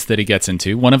modes that he gets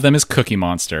into. One of them is Cookie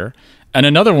Monster, and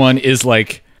another one is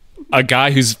like a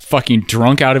guy who's fucking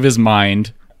drunk out of his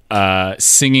mind,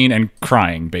 singing and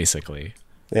crying, basically.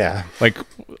 Yeah. Like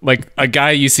a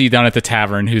guy you see down at the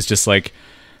tavern who's just like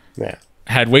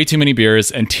had way too many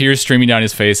beers and tears streaming down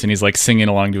his face, and he's like singing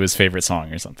along to his favorite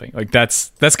song or something. Like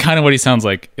that's kind of what he sounds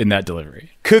like in that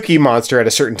delivery. Cookie Monster at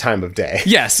a certain time of day.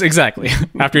 Yes, exactly.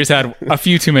 After he's had a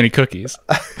few too many cookies.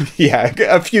 Yeah,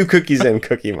 a few cookies in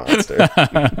Cookie Monster.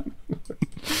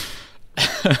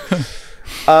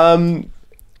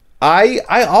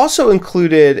 I also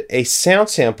included a sound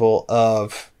sample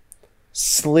of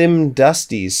Slim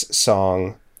Dusty's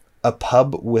song "A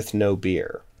Pub with No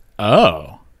Beer."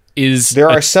 Oh. There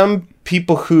are some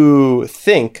people who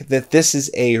think that this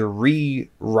is a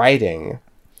rewriting,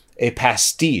 a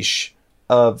pastiche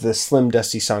of the Slim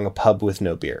Dusty song "A Pub with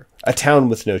No Beer," "A Town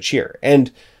with No Cheer,"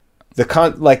 and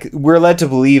we're led to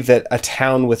believe that "A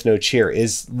Town with No Cheer"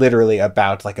 is literally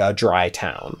about like a dry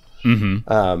town.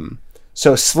 Mm-hmm.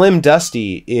 So Slim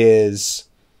Dusty is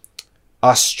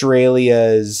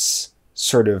Australia's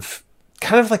sort of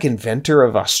kind of like inventor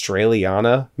of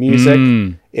Australiana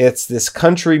music. It's this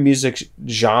country music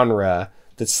genre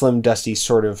that Slim Dusty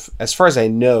sort of, as far as I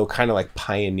know, kind of like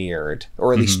pioneered,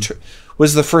 or at least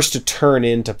was the first to turn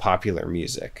into popular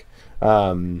music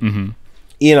in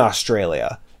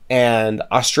Australia. And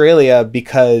Australia,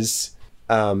 because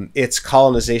its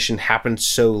colonization happened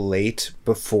so late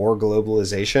before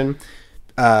globalization,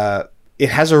 it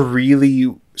has a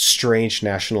really strange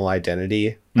national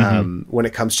identity when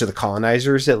it comes to the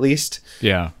colonizers, at least.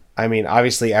 Yeah. I mean,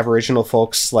 obviously Aboriginal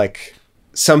folks, like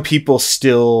some people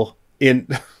still in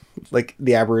like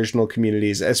the Aboriginal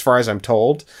communities, as far as I'm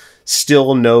told,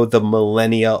 still know the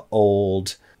millennia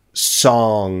old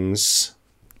songs,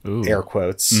 air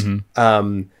quotes,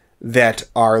 that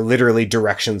are literally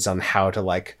directions on how to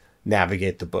like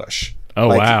navigate the bush. Oh,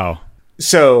 like, wow.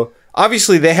 So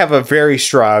obviously they have a very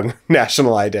strong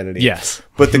national identity. Yes.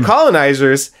 But the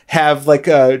colonizers have like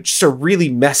just a really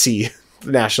messy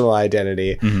national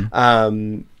identity.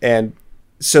 And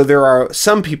so there are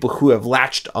some people who have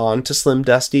latched on to Slim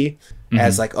Dusty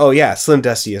as like, oh yeah, Slim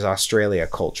Dusty is Australia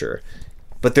culture.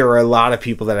 But there are a lot of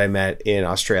people that I met in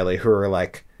Australia who are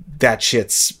like, that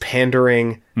shit's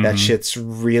pandering, that shit's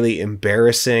really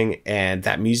embarrassing, and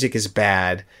that music is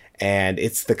bad, and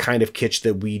it's the kind of kitsch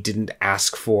that we didn't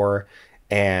ask for,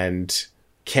 and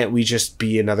can't we just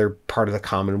be another part of the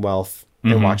Commonwealth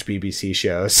and watch BBC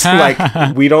shows?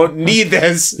 Like, we don't need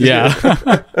this. Yeah.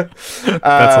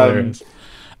 That's hilarious.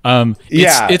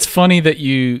 It's funny that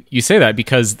you say that,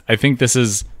 because I think this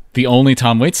is the only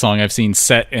Tom Waits song I've seen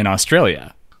set in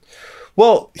Australia.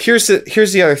 Well, here's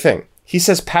the other thing. He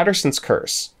says Patterson's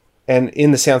curse, and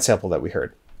in the sound sample that we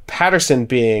heard, Patterson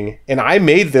being, and I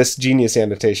made this genius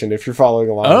annotation if you're following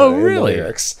along in the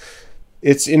lyrics.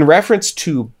 It's in reference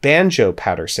to Banjo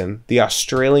Paterson, the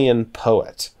Australian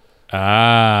poet.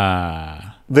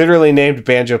 Ah. Literally named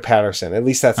Banjo Paterson. At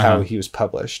least that's how he was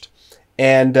published.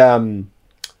 And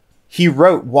he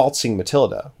wrote Waltzing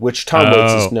Matilda, which Tom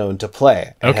Waits is known to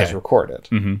play and has recorded.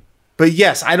 Mm-hmm. But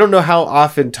yes, I don't know how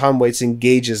often Tom Waits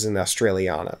engages in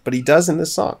Australiana, but he does in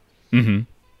this song. Mm-hmm.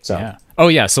 So, yeah. Oh,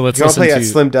 yeah. So let's listen to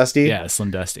Slim Dusty. Yeah,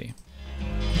 Slim Dusty.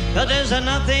 But there's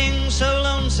nothing so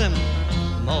lonesome,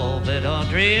 morbid or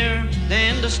drear,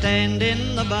 than to stand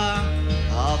in the bar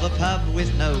of a pub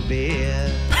with no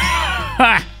beer.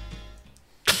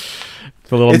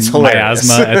 The little It's hilarious.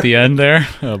 miasma at the end there.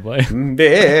 Oh boy.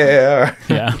 Beer.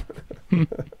 Yeah.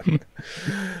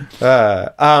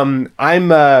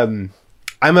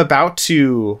 I'm about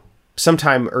to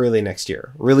sometime early next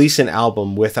year release an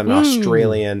album with an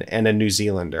Australian and a New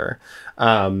Zealander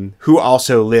who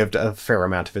also lived a fair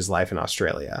amount of his life in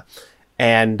Australia.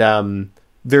 And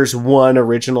there's one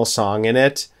original song in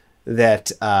it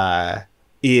that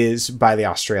is by the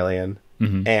Australian,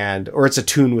 or it's a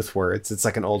tune with words. It's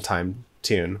like an old time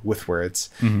tune with words.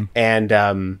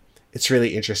 And it's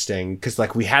really interesting because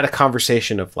like we had a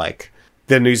conversation of like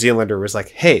the New Zealander was like,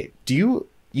 hey, do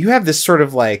you have this sort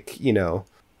of like, you know,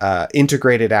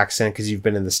 integrated accent because you've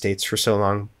been in the States for so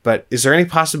long, but is there any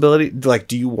possibility, like,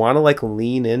 do you want to like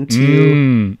lean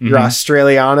into your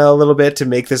Australiana a little bit to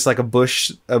make this like a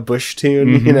bush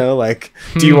tune, you know, like,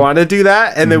 do you want to do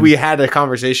that? And then we had a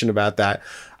conversation about that.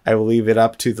 I will leave it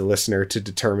up to the listener to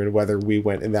determine whether we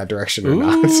went in that direction or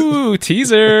not. Ooh,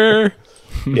 teaser.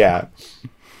 Yeah.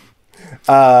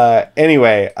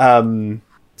 Anyway,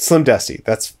 Slim Dusty,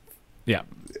 that's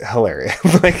hilarious.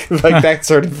 like that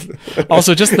sort of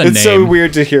also just the it's name. So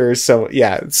weird to hear. So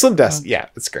yeah, Slim Dusty, yeah,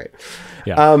 it's great.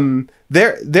 Yeah.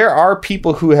 There are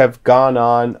people who have gone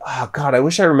on, oh god, I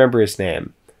wish I remember his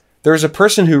name. There's a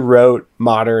person who wrote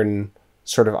modern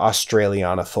sort of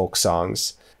Australiana folk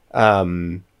songs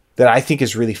that I think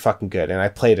is really fucking good, and I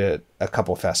played at a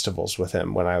couple festivals with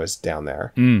him when I was down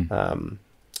there.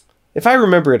 If I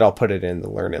remember it, I'll put it in the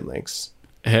learn-in links.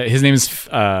 His name is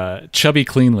Chubby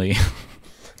Cleanly.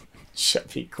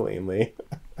 Chubby Cleanly.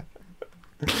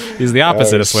 He's the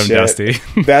opposite of Slim shit. Dusty.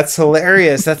 That's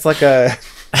hilarious. That's like a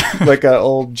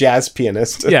old jazz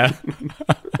pianist. Yeah.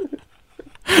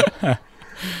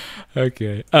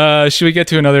 Okay. Should we get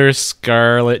to another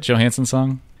Scarlett Johansson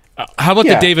song? How about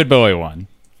the David Bowie one?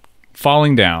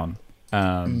 Falling Down.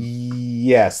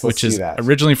 Yes, let's which is do that.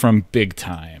 originally from Big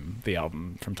Time, the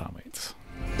album from Tom Waits.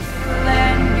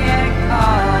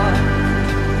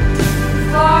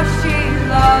 For she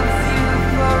loves you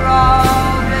for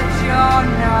all that you're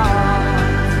not.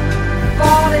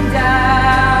 Falling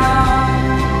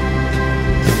down,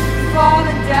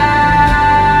 falling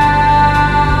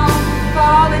down,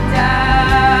 falling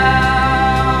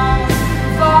down,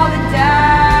 falling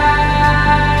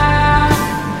down.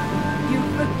 You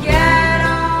forget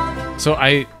all. So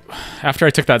after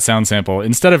I took that sound sample,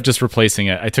 instead of just replacing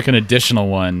it, I took an additional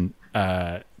one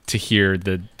to hear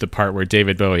the part where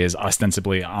David Bowie is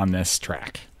ostensibly on this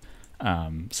track.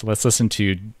 So let's listen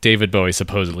to David Bowie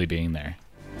supposedly being there.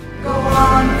 Go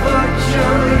on, put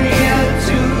your ear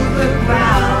to the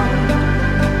ground.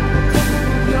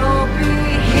 You'll be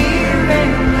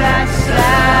hearing that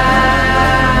sound.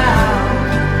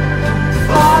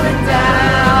 Falling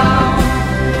down,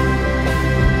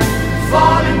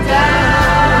 falling down,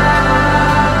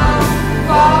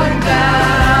 falling down.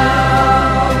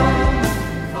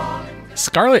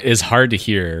 Scarlett is hard to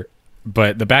hear,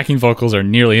 but the backing vocals are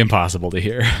nearly impossible to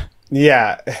hear.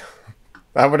 Yeah.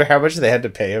 I wonder how much they had to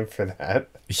pay him for that.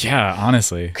 Yeah,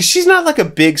 honestly. Because she's not like a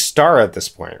big star at this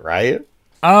point, right?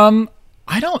 I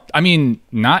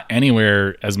not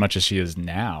anywhere as much as she is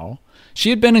now.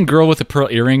 She had been in Girl with a Pearl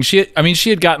Earring. She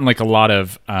had gotten like a lot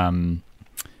of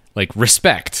like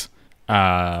respect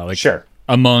Sure.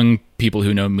 among people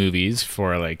who know movies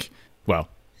for like, well,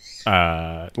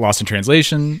 Lost in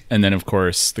Translation, and then of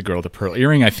course The Girl with the Pearl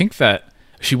Earring. I think that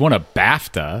she won a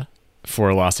BAFTA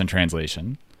for Lost in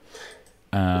Translation.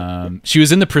 She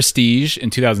was in The Prestige in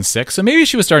 2006, so maybe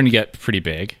she was starting to get pretty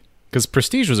big, because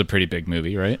Prestige was a pretty big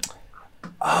movie, right?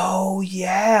 Oh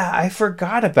yeah, I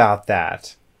forgot about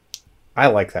that. I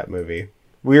like that movie.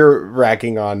 We were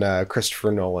ragging on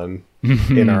Christopher Nolan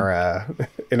in our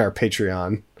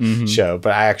Patreon show,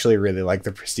 but I actually really like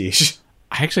The Prestige.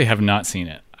 I actually have not seen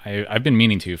it. I've been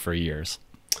meaning to for years.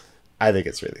 I think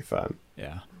it's really fun.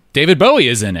 Yeah. David Bowie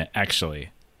is in it, actually.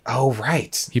 Oh,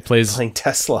 right. He plays Playing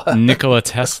Tesla. Nikola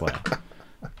Tesla.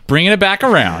 Bringing it back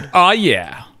around. Oh,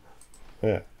 yeah.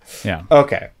 Yeah. Yeah.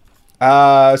 Okay.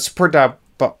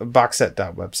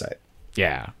 Support.boxset.website.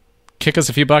 Yeah. kick us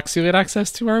a few bucks, you get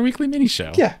access to our weekly mini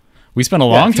show. Yeah. We spent a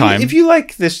long time. If you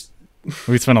like this,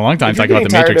 We spent a long time If you're talking about the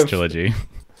getting tired Matrix of- trilogy.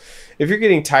 if you're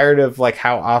getting tired of like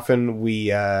how often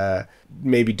we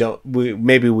maybe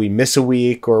we miss a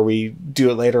week or we do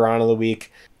it later on in the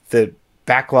week, the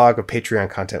backlog of Patreon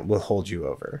content will hold you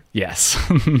over. Yes.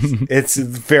 It's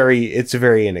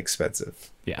very inexpensive.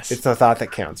 Yes. It's the thought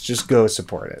that counts. Just go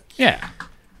support it. Yeah.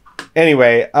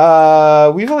 Anyway,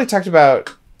 we've only talked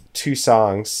about 2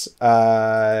 songs.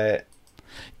 Maybe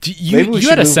You we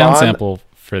had a should sound move on. sample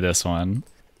for this one.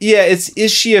 Yeah, is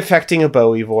she affecting a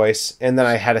Bowie voice? And then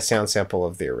I had a sound sample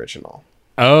of the original.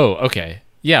 Oh, okay.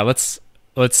 Yeah, let's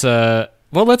listen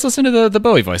to the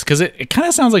Bowie voice, because it kind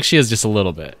of sounds like she is just a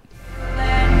little bit.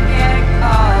 Then get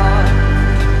caught.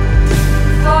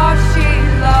 For she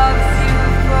loves you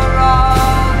for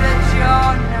all that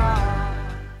you're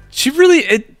not.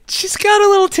 She's got a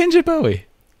little tinge of Bowie.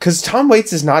 Because Tom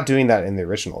Waits is not doing that in the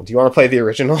original. Do you want to play the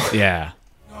original? Yeah.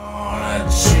 Gonna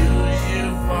choose you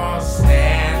for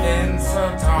standing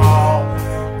so tall.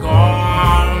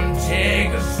 Gonna take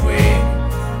a swig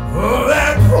of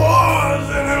that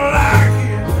poison and like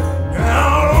it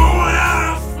down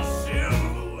on for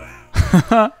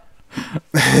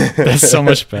silver. That's so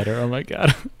much better. Oh my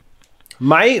god.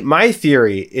 My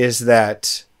theory is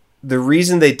that the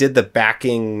reason they did the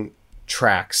backing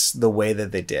tracks the way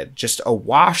that they did, just a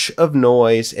wash of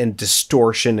noise and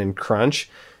distortion and crunch,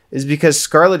 is because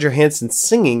Scarlett Johansson's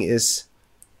singing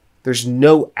there's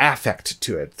no affect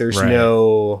to it. There's Right.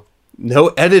 no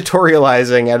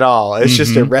editorializing at all. It's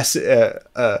just a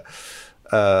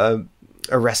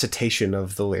recitation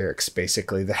of the lyrics,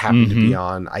 basically, that happen to be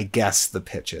on, I guess, the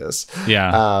pitches.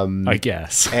 Yeah. I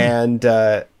guess. And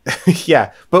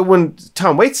yeah, but when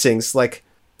Tom Waits sings, like,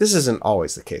 this isn't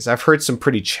always the case. I've heard some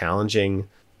pretty challenging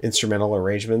instrumental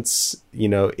arrangements,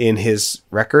 in his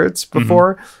records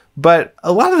before, but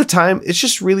a lot of the time it's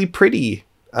just really pretty,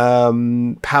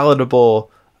 palatable,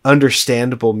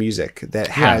 understandable music that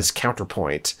has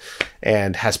counterpoint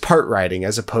and has part writing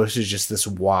as opposed to just this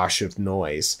wash of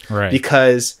noise. Right.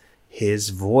 Because his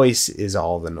voice is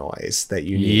all the noise that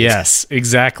you need. Yes,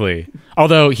 exactly.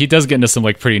 Although he does get into some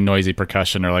like pretty noisy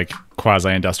percussion or like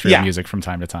quasi-industrial Yeah. music from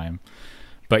time to time.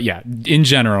 But yeah, in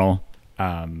general,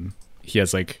 he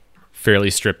has like fairly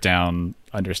stripped down,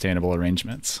 understandable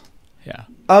arrangements. Yeah.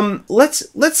 Let's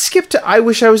skip to I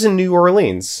Wish I Was in New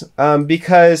Orleans,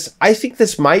 because I think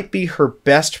this might be her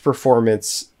best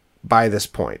performance by this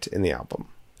point in the album.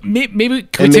 Maybe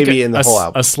could And we take maybe in the whole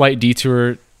album. a slight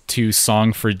detour to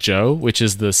Song for Joe, which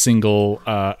is the single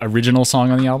original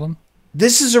song on the album?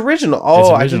 This is original. Oh, It's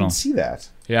I original. didn't see that.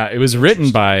 Yeah, it was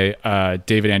written by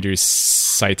David Andrews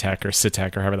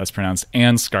Sitek or however that's pronounced,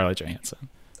 and Scarlett Johansson.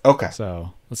 Okay.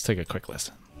 So let's take a quick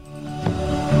listen.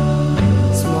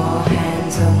 Small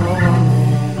hands of a woman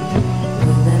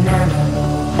with an animal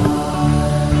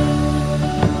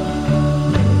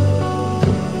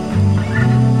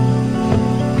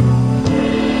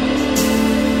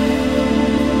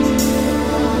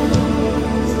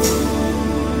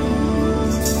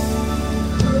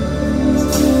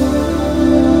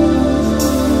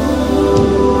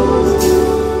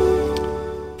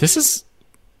This is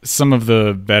some of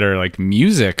the better like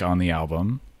music on the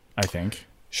album, I think,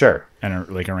 Sure. and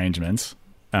like arrangements.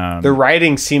 The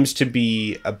writing seems to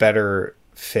be a better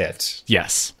fit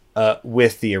Yes,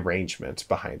 with the arrangement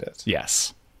behind it.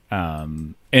 yes.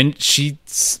 And she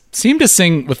seemed to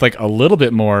sing with like a little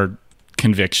bit more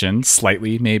conviction,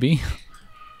 slightly maybe.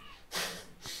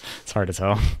 It's hard to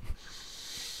tell.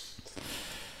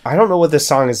 I don't know what this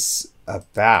song is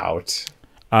about.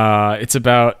 It's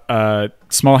about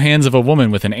small hands of a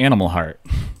woman with an animal heart,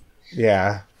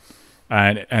 Yeah.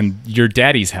 and your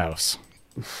daddy's house.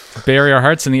 Bury our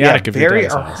hearts in the attic of your bury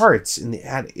daddy's our house. hearts in the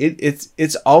attic.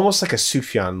 It's almost like a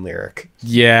Sufjan lyric,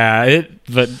 Yeah, it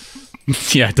but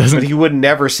doesn't he would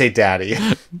never say daddy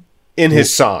in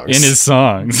his songs. in his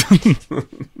songs.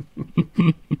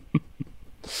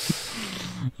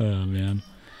 Oh man.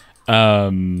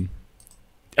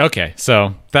 Okay,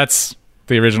 so that's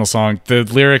the original song. The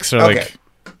lyrics are Okay. like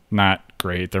not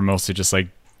great. They're mostly just like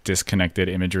disconnected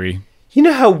imagery. You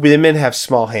know how women have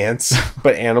small hands,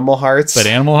 but animal hearts? But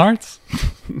animal hearts?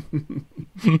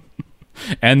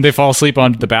 And they fall asleep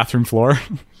on the bathroom floor.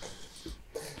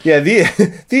 Yeah,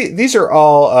 these are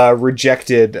all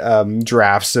rejected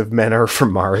drafts of Men Are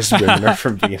From Mars, Women Are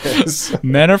From Venus.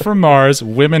 Men are from Mars.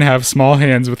 Women have small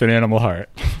hands with an animal heart.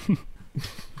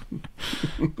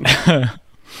 All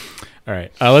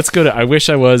right. Let's go to I Wish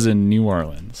I Was in New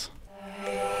Orleans.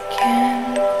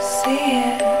 can see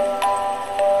it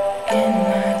in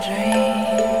my dreams.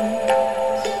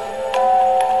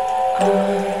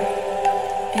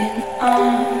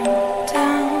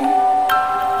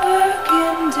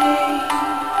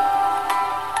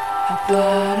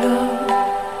 bottle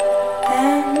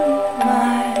and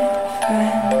my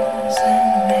friends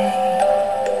and me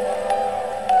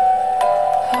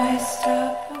hoist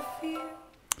up a few.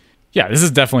 Yeah, this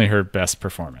is definitely her best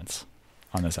performance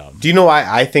on this album. Do you know why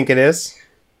I think it is?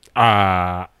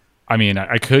 I mean,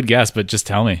 I could guess, but just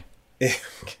tell me.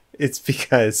 It's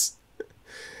because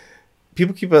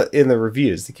people keep in the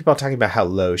reviews, they keep on talking about how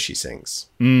low she sings.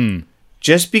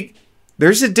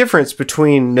 There's a difference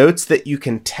between notes that you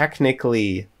can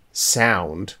technically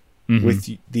sound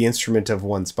with the instrument of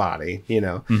one's body,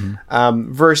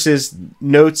 versus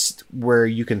notes where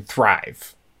you can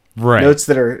thrive. Right. Notes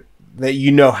that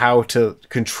you know how to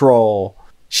control.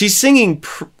 She's singing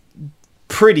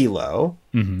pretty low,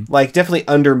 like definitely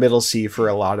under middle C for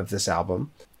a lot of this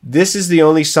album. This is the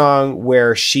only song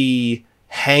where she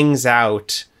hangs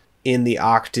out in the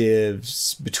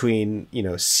octaves between,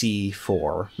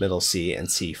 C4, middle C, and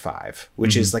C5,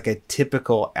 which is like a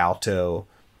typical alto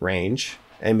range,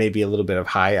 and maybe a little bit of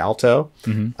high alto.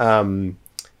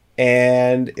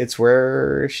 And it's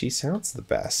where she sounds the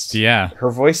best. Yeah.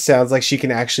 Her voice sounds like she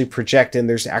can actually project, and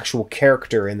there's actual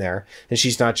character in there, and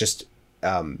she's not just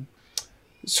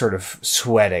sort of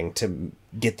sweating to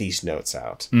get these notes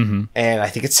out. And I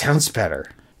think it sounds better.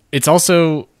 It's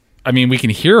also, I mean, we can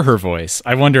hear her voice.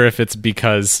 I wonder if it's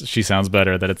because she sounds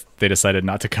better that they decided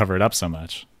not to cover it up so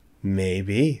much.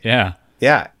 Maybe. Yeah.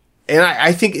 Yeah. And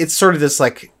I think it's sort of this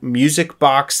like music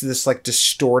box, this like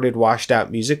distorted, washed out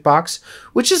music box,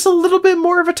 which is a little bit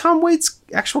more of a Tom Waits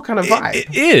actual kind of vibe.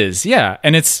 It is, yeah.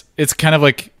 And it's kind of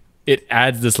like, it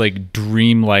adds this like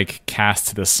dream-like cast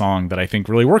to the song that I think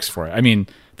really works for it. I mean,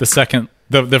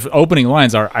 the opening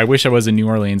lines are, "I wish I was in New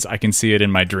Orleans. I can see it in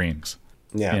my dreams."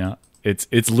 Yeah.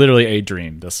 It's literally a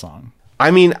dream, this song. I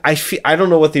mean, I don't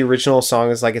know what the original song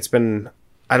is like. I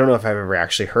don't know if I've ever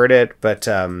actually heard it, but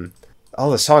all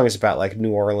the song is about like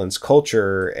New Orleans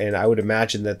culture, and I would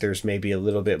imagine that there's maybe a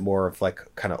little bit more of like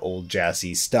kind of old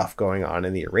jazzy stuff going on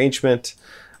in the arrangement.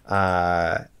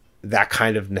 That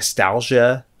kind of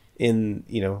nostalgia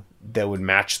that would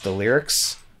match the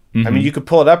lyrics. I mean, you could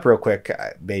pull it up real quick,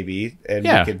 maybe, and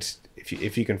we could,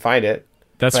 if you can find it.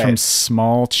 That's from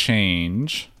Small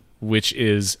Change, which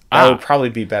is that would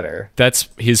probably be better. That's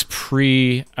his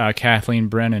pre Kathleen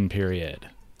Brennan period.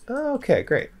 Oh, okay,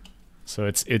 great. So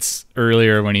it's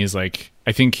earlier when he's like,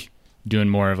 I think, doing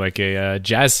more of like a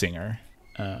jazz singer.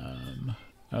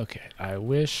 Okay, I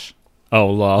wish. Oh,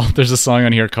 lol. There's a song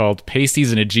on here called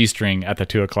 "Pasties and a G-String at the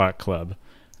 2 O'Clock Club."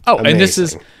 Oh,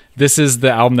 amazing. And this is the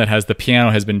album that has "The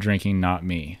Piano Has Been Drinking, Not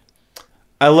Me."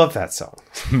 I love that song.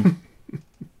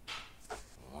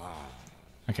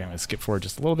 Okay, I'm gonna skip forward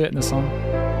just a little bit in this song.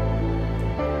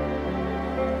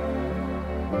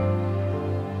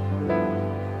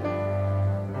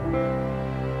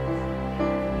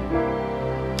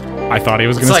 I thought he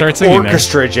was going to start singing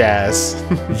orchestra jazz.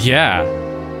 Yeah.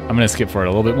 I'm going to skip forward a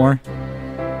little bit more.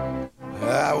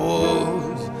 I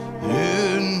was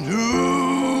in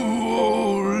New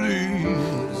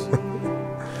Orleans.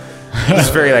 It's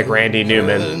very like Randy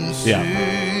Newman. Yeah.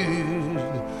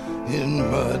 In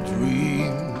my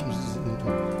dreams,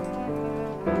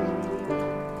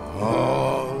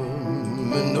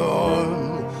 arm in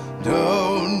arm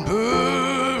down Burgundy.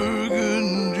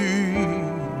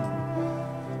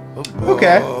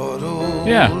 Okay.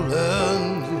 Yeah.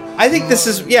 I think this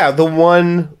is the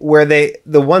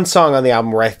one song on the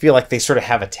album where I feel like they sort of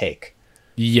have a take.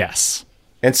 Yes.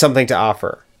 And something to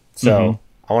offer. So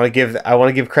I want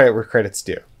to give credit where credit's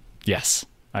due. Yes,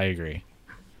 I agree.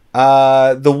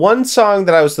 The one song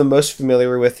that I was the most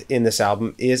familiar with in this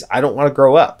album is "I Don't Want to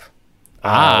Grow Up."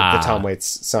 The Tom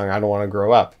Waits song "I Don't Want to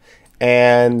Grow Up,"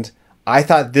 and I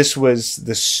thought this was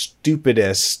the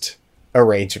stupidest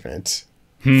arrangement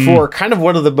for kind of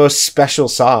one of the most special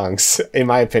songs, in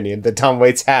my opinion, that Tom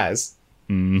Waits has.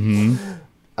 Do you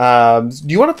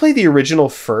want to play the original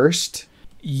first?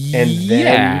 And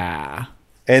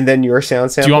then your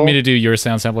sound sample? Do you want me to do your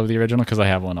sound sample of the original? Because I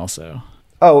have one also.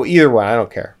 Oh, either one. I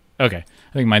don't care. Okay.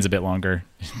 I think mine's a bit longer,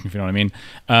 if you know what I mean.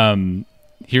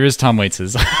 Here is Tom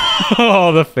Waits's.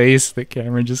 Oh, the face that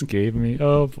Cameron just gave me.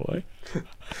 Oh, boy.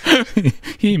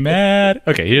 He mad.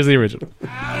 Okay, here's the original.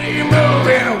 How do you move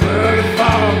in a world of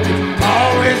fog?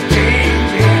 Always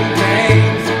changing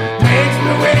things. Makes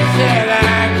me wish that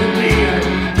I could be a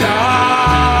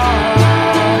dog.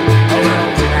 Oh, well,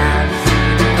 when I see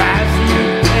the price you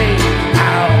pay,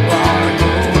 I don't wanna go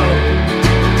up.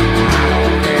 I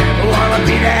don't ever wanna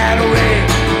be that way.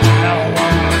 I don't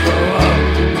wanna go up.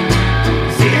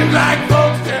 Seems like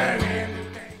folks turning.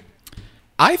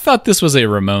 I thought this was a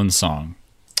Ramones song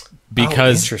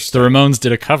because the Ramones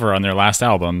did a cover on their last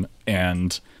album,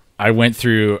 and I went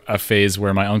through a phase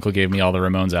where my uncle gave me all the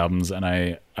Ramones albums, and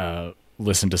I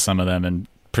listened to some of them and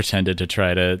pretended to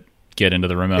try to get into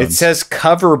the Ramones. It says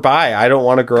cover by I Don't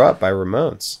Want to Grow Up by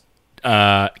Ramones.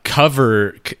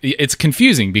 It's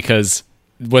confusing because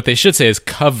what they should say is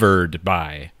covered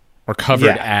by or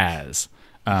covered as.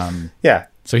 Yeah.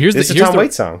 So here's It's a here's Tom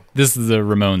Waits song. This is the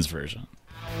Ramones version.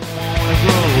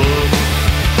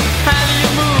 How do you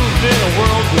move in a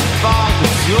world with fog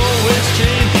that's always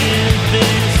changing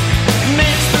things?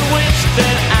 Makes me wish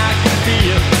that I could be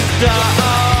a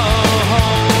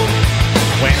dog.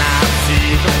 When I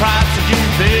see the price that you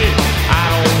pay, I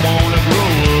don't want to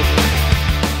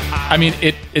grow up. I mean,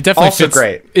 it definitely Also fits.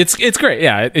 great. It's great.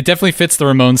 Yeah, it definitely fits the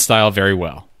Ramones style very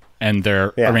well, and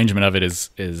their Yeah. arrangement of it is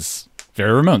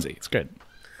very Ramonesy. It's good.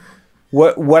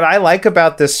 What I like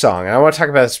about this song, and I want to talk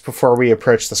about this before we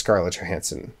approach the Scarlett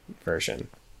Johansson version,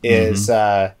 is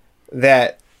that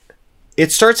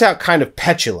it starts out kind of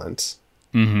petulant.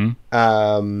 It's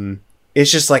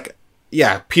just like,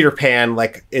 Peter Pan,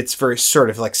 like it's very sort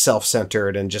of like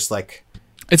self-centered and just like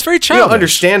It's very you childish. don't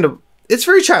understand. It's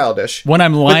very childish. When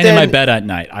I'm lying in then- my bed at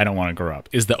night, I don't want to grow up.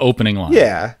 Is the opening line?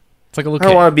 Yeah, It's like a little I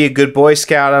don't kid. want to be a good Boy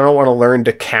Scout. I don't want to learn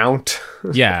to count.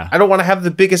 Yeah. I don't want to have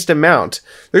the biggest amount.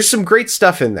 There's some great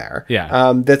stuff in there.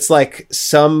 Yeah. That's like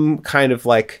some kind of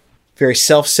like very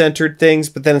self-centered things,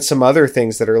 but then some other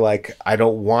things that are like, I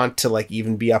don't want to like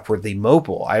even be upwardly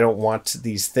mobile. I don't want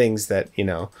these things that,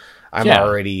 I'm Yeah.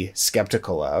 already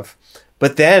skeptical of.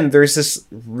 But then there's this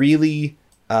really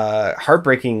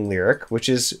heartbreaking lyric, which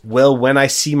is, well, when I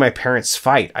see my parents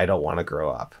fight, I don't want to grow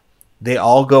up. They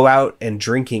all go out and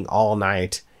drinking all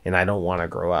night, and I don't want to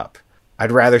grow up.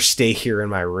 I'd rather stay here in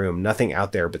my room. Nothing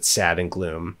out there but sad and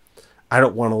gloom. I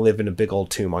don't want to live in a big old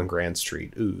tomb on Grand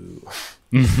Street. Ooh.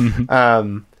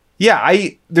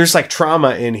 There's like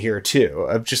trauma in here too,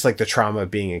 of just like the trauma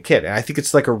of being a kid. And I think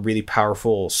it's like a really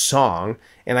powerful song.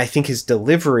 And I think his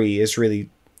delivery is really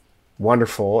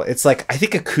wonderful. It's like, I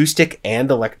think acoustic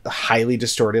and highly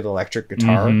distorted electric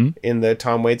guitar in the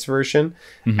Tom Waits version.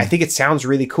 I think it sounds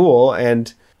really cool.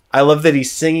 And I love that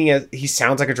he's singing he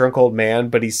sounds like a drunk old man,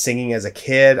 but he's singing as a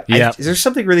kid. Yep. There's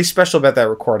something really special about that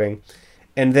recording.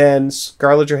 And then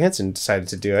Scarlett Johansson decided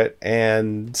to do it,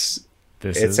 and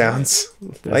it sounds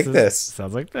like this.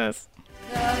 Sounds like this.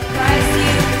 The price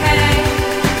you pay,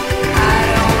 I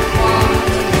don't want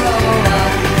to grow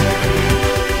up.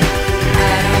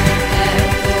 I don't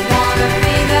ever want to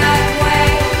be that way.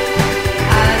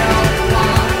 I don't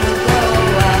want to grow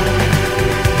up.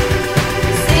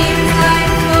 Seems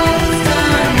like folks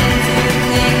turn into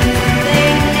things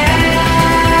they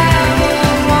never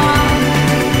want.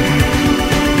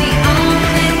 The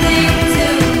only thing to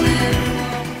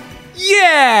live for.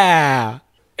 Yeah.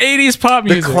 80s pop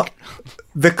music.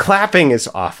 The clapping is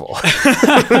awful.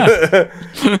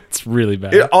 It's really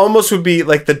bad. It almost would be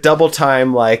like the double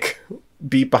time like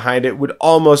beat behind it would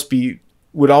almost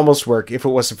work if it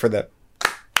wasn't for the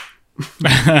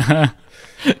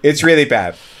It's really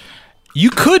bad. You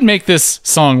could make this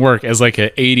song work as like an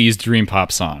 80s dream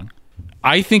pop song.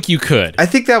 I think you could. I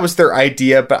think that was their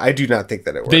idea, but I do not think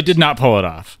that it worked. They did not pull it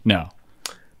off. No.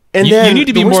 And You then need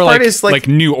to be the worst more part like, is, like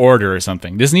New Order or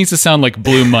something. This needs to sound like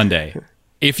Blue Monday.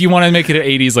 If you want to make it an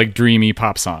 80s like dreamy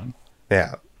pop song.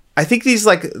 yeah. I think these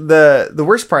like the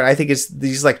worst part I think is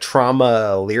these like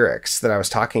trauma lyrics that I was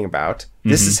talking about.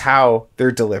 This is how they're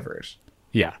delivered.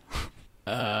 Yeah.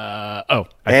 I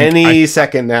think Any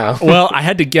second now. well, I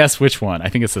had to guess which one. I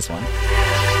think it's this one.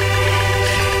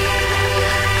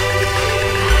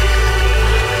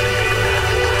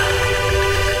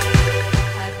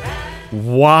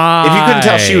 Why? If you couldn't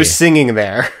tell she was singing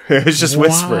there, it was just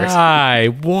whispers. Why?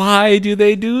 Why do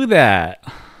they do that?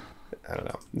 I don't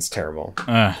know. It's terrible.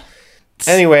 Uh,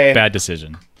 Anyway, Bad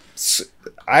decision.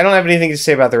 I don't have anything to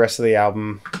say about the rest of the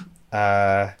album.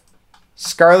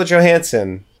 Scarlett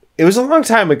Johansson. It was a long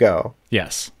time ago.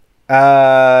 Yes.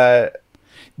 It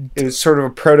was sort of a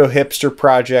proto-hipster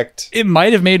project. It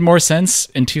might have made more sense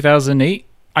in 2008.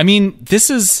 I mean,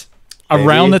 this is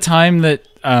around Maybe. the time that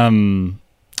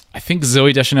I think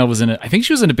Zooey Deschanel was in it. I think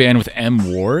she was in a band with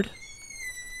M. Ward.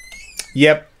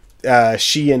 Yep.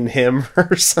 She and Him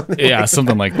or something. Yeah,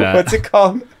 something like that. What's it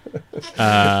called?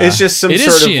 It's just some it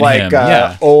is sort She of and like Him,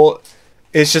 yeah. old.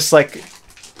 It's just like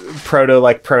proto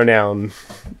like pronoun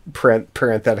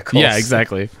parentheticals. Yeah,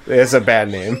 exactly. It's a bad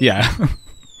name. Yeah.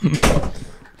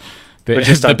 But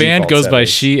just the on band default goes by settings.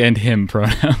 she and him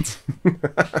pronouns.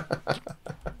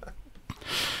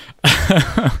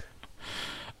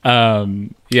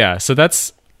 Yeah, so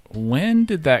that's when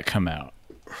did that come out?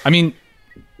 I mean,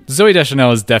 Zooey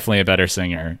Deschanel is definitely a better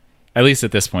singer, at least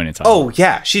at this point in time. Oh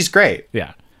yeah, she's great.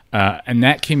 Yeah. and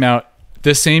that came out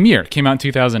the same year. It came out in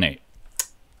 2008.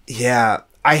 Yeah,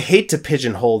 I hate to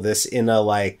pigeonhole this in a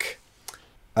like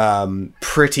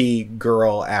pretty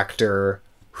girl actor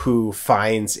who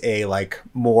finds a like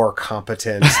more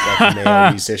competent like male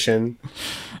musician.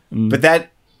 But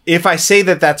that, if I say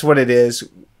that that's what it is,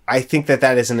 I think that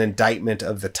that is an indictment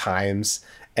of the times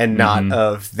and not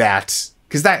of that,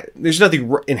 because that there's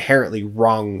nothing inherently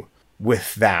wrong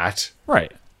with that.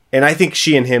 Right. And I think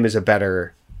She and Him is a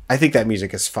better. I think that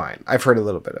music is fine. I've heard a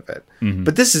little bit of it,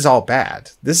 but this is all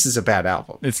bad. This is a bad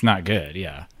album. It's not good.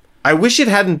 Yeah. I wish it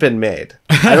hadn't been made.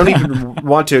 I don't even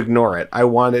want to ignore it. I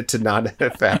want it to not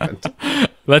have happened.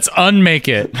 Let's unmake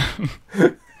it.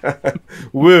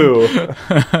 Woo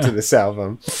to this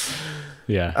album.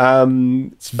 Yeah.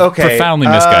 Okay. Profoundly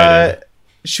misguided.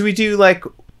 Should we do like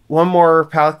one more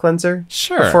palate cleanser?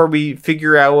 Sure. Before we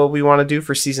figure out what we want to do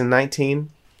for season 19?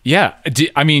 Yeah.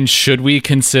 I mean, should we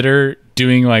consider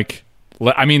doing like,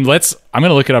 I'm going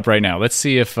to look it up right now. Let's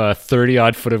see if 30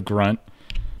 Odd Foot of Grunt,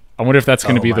 I wonder if that's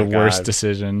going to be my the worst God.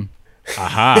 decision.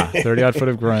 Aha. 30 Odd Foot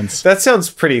of Grunts. That sounds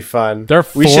pretty fun. There are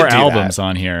We should 4 do albums that.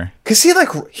 on here. Because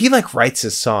he writes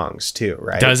his songs too,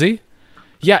 right? Does he?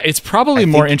 Yeah, it's probably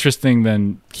more think- interesting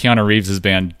than Keanu Reeves'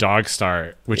 band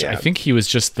Dogstar, which I Yeah. think he was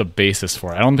just the bassist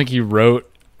for. I don't think he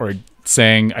wrote or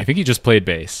sang. I think he just played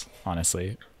bass,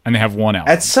 honestly. And they have one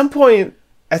album. At some point,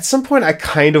 I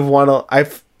kind of want to.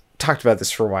 I've talked about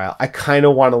this for a while. I kind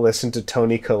of want to listen to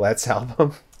Tony Collette's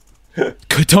album.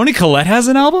 Tony Collette has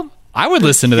an album? I would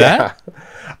listen to that.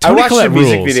 I Tony watched Collette the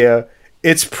music rules. video.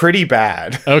 It's pretty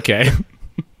bad. Okay.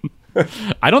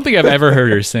 I don't think I've ever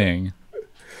heard her sing.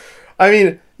 I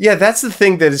mean, yeah, that's the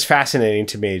thing that is fascinating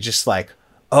to me. Just like,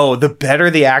 oh, the better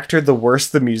the actor, the worse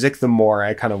the music, the more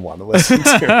I kind of want to listen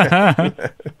to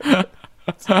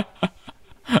it.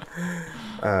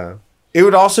 It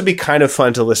would also be kind of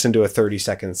fun to listen to a 30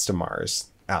 Seconds to Mars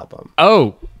album.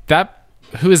 Oh,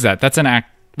 who is that? That's an act.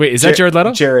 Wait, is that Jared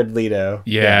Leto? Jared Leto.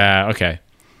 Yeah, okay.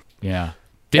 Yeah.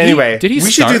 Anyway, did he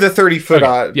we should start? do the 30 foot Okay,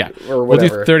 odd yeah. or We'll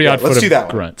whatever. do 30 Yeah, odd foot let's of do that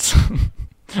one. grunts.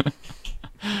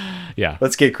 Yeah.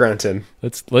 Let's get grunting.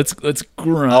 Let's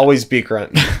grunt. Always be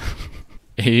grunting.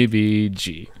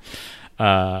 ABG.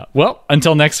 Well,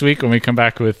 until next week when we come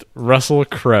back with Russell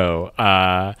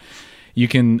Crowe. You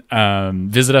can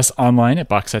visit us online at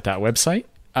boxset.website.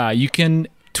 You can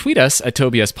tweet us at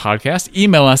Tobias Podcast.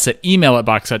 Email us at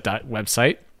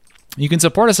email@boxset.website. You can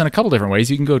support us in a couple different ways.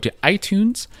 You can go to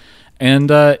iTunes, and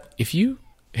if you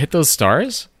hit those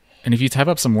stars, and if you type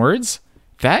up some words,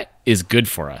 that is good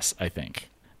for us, I think,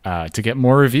 to get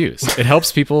more reviews. It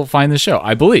helps people find the show,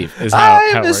 I believe, is how, I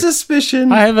how have it a works.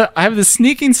 suspicion. I have the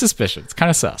sneaking suspicion. It's kind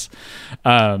of sus.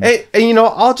 Hey, and you know,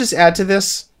 I'll just add to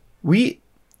this.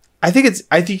 I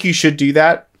think you should do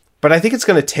that, but I think it's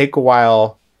going to take a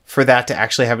while for that to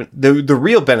actually happen. The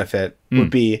real benefit would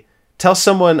be tell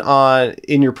someone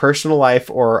in your personal life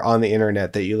or on the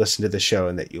internet that you listen to the show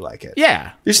and that you like it.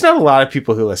 Yeah. There's not a lot of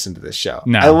people who listen to this show.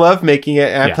 No. I love making it,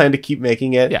 and I Yeah. plan to keep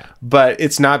making it. Yeah. But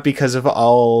it's not because of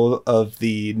all of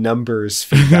the numbers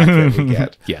feedback that we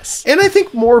get. Yes. And I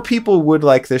think more people would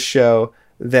like this show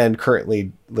than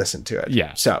currently listen to it.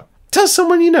 Yeah. So tell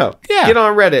someone you know. Yeah. Get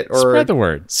on Reddit or Spread the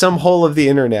word. some hole of the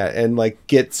internet and like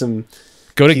get some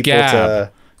Go to people Gab.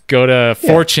 to Go to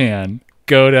 4chan.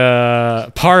 Go to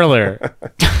Parlor.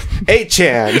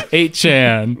 8chan.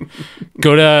 8chan.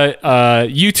 Go to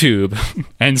YouTube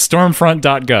and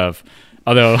stormfront.gov.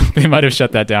 Although they might have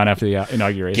shut that down after the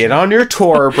inauguration. Get on your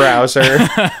Tor browser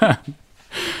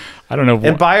I don't know.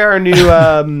 and buy our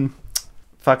new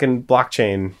fucking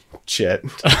blockchain shit.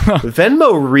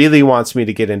 Venmo really wants me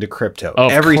to get into crypto Oh,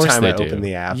 of every course time I they do. open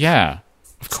the app. Yeah.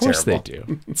 Of course terrible. they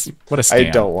do. What a I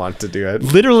scam. don't want to do it.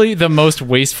 Literally the most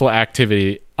wasteful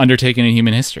activity undertaken in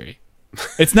human history.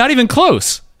 It's not even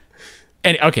close.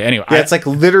 Anyway. Yeah, it's like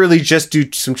literally just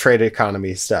do some trade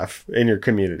economy stuff in your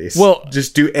communities. Well-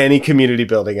 just do any community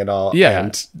building at all. Yeah.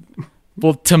 And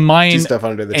Well, to mine stuff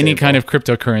under the any table. kind of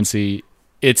cryptocurrency,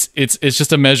 it's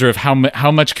just a measure of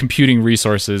how much computing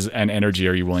resources and energy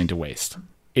are you willing to waste.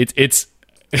 It's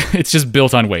just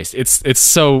built on waste. It's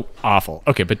so awful.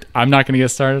 Okay, but I'm not going to get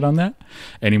started on that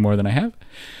any more than I have.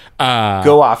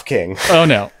 go off, King. Oh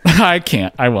no, I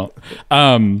can't. I won't.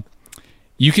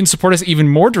 You can support us even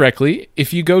more directly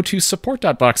if you go to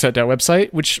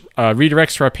support.boxset.website, which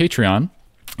redirects to our Patreon.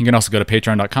 You can also go to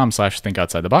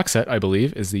patreon.com/thinkoutsidetheboxset, I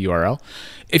believe, is the URL.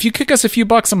 If you kick us a few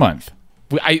bucks a month,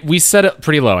 we set it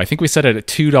pretty low. I think we set it at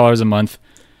 $2 a month.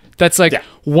 That's like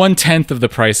 1/10 of the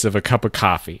price of a cup of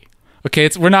coffee. Okay,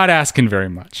 we're not asking very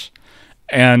much.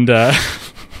 And yeah,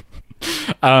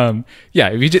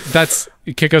 if you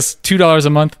You kick us $2 a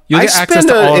month. You'll I get access spend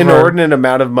to all an of our... inordinate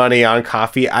amount of money on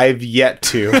coffee. I've yet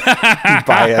to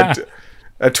buy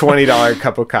a $20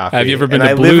 cup of coffee. Have you ever been and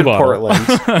to I Blue live Bottle? in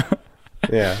Portland.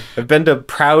 Yeah. I've been to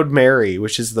Proud Mary,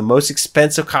 which is the most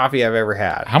expensive coffee I've ever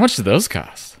had. How much do those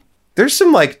cost? There's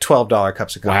some like $12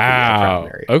 cups of coffee at Proud Wow.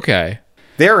 Mary. Okay.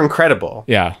 They're incredible.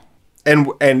 Yeah. And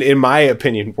in my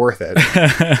opinion, worth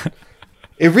it.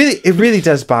 It really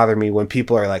does bother me when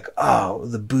people are like, "Oh,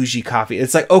 the bougie coffee."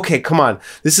 It's like, okay, come on.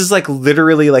 This is like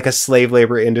literally like a slave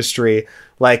labor industry.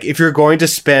 Like, if you're going to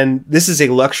spend, this is a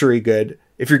luxury good.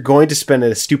 If you're going to spend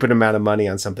a stupid amount of money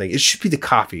on something, it should be the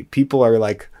coffee. People are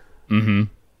like,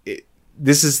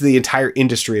 this is the entire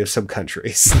industry of some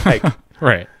countries. Like,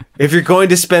 Right. if you're going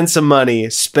to spend some money,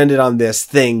 spend it on this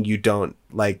thing you don't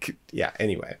like. Yeah.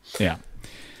 Anyway. Yeah.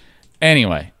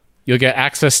 Anyway, you'll get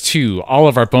access to all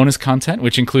of our bonus content,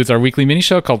 which includes our weekly mini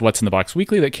show called What's in the Box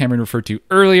Weekly that Cameron referred to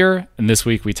earlier. And this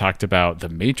week we talked about the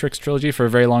Matrix trilogy for a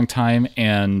very long time.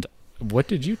 And what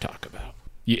did you talk about?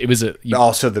 It was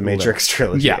Also the Matrix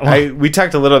trilogy. Yeah, well- We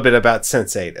talked a little bit about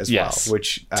Sense8 as Yes. well,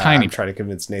 which Tiny I'm trying to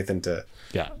convince Nathan to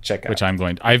check out. which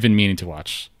I've been meaning to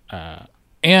watch.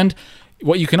 And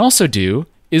what you can also do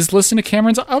is listen to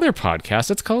Cameron's other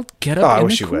podcast. It's called Get Up I in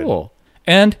wish the you would. Cool.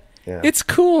 And Yeah. it's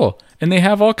cool. And they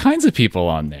have all kinds of people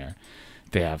on there.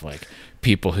 They have like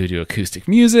people who do acoustic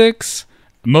musics,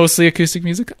 mostly acoustic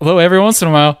music. Although every once in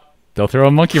a while they'll throw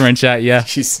a monkey wrench at you.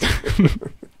 She's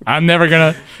I'm never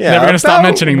gonna stop about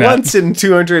mentioning that. Once in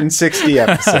 260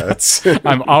 episodes.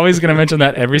 I'm always gonna mention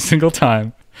that every single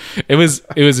time. It was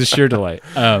a sheer delight.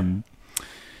 Yeah.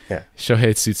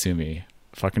 Shohei Tsutsumi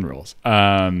fucking rules.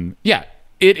 Yeah,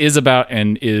 it is about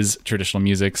and is traditional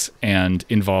musics and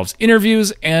involves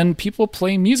interviews and people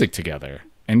play music together.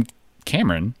 And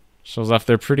Cameron shows off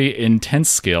their pretty intense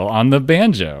skill on the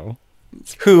banjo.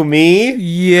 Who, me?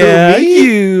 Yeah, Who, me?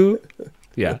 you.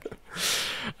 Yeah.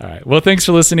 All right. Well, thanks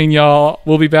for listening, y'all.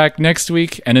 We'll be back next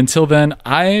week. And until then,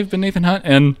 I've been Nathan Hunt,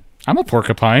 and I'm a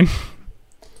porcupine.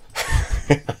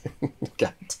 God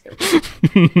damn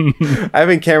it. I've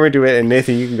been Cameron DeWitt, and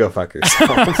Nathan, you can go fuck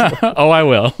yourself. Oh, I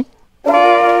will.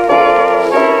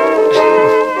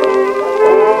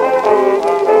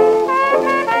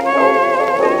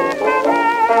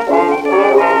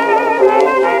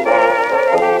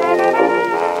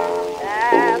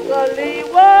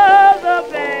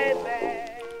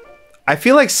 I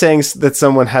feel like saying that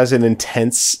someone has an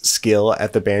intense skill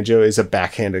at the banjo is a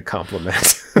backhanded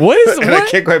compliment. What is And I what?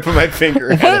 can't quite put my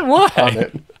finger What? on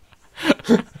Why?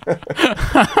 it.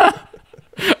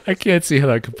 I can't see how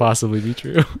that could possibly be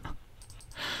true.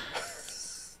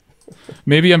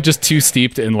 Maybe I'm just too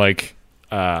steeped in like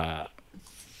friggin'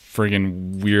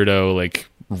 weirdo like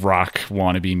rock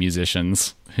wannabe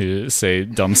musicians who say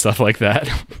dumb stuff like that.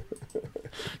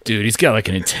 Dude, he's got like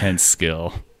an intense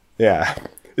skill. Yeah.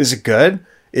 Is it good?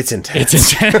 It's intense.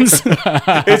 It's intense.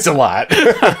 It's a lot.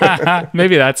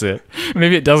 Maybe that's it.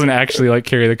 Maybe it doesn't actually like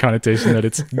carry the connotation that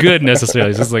it's good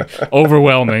necessarily. It's just like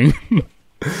overwhelming.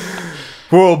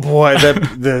 Oh boy,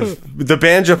 the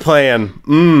banjo playing.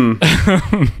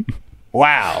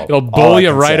 Wow. It'll All bowl I you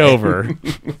can right say. over.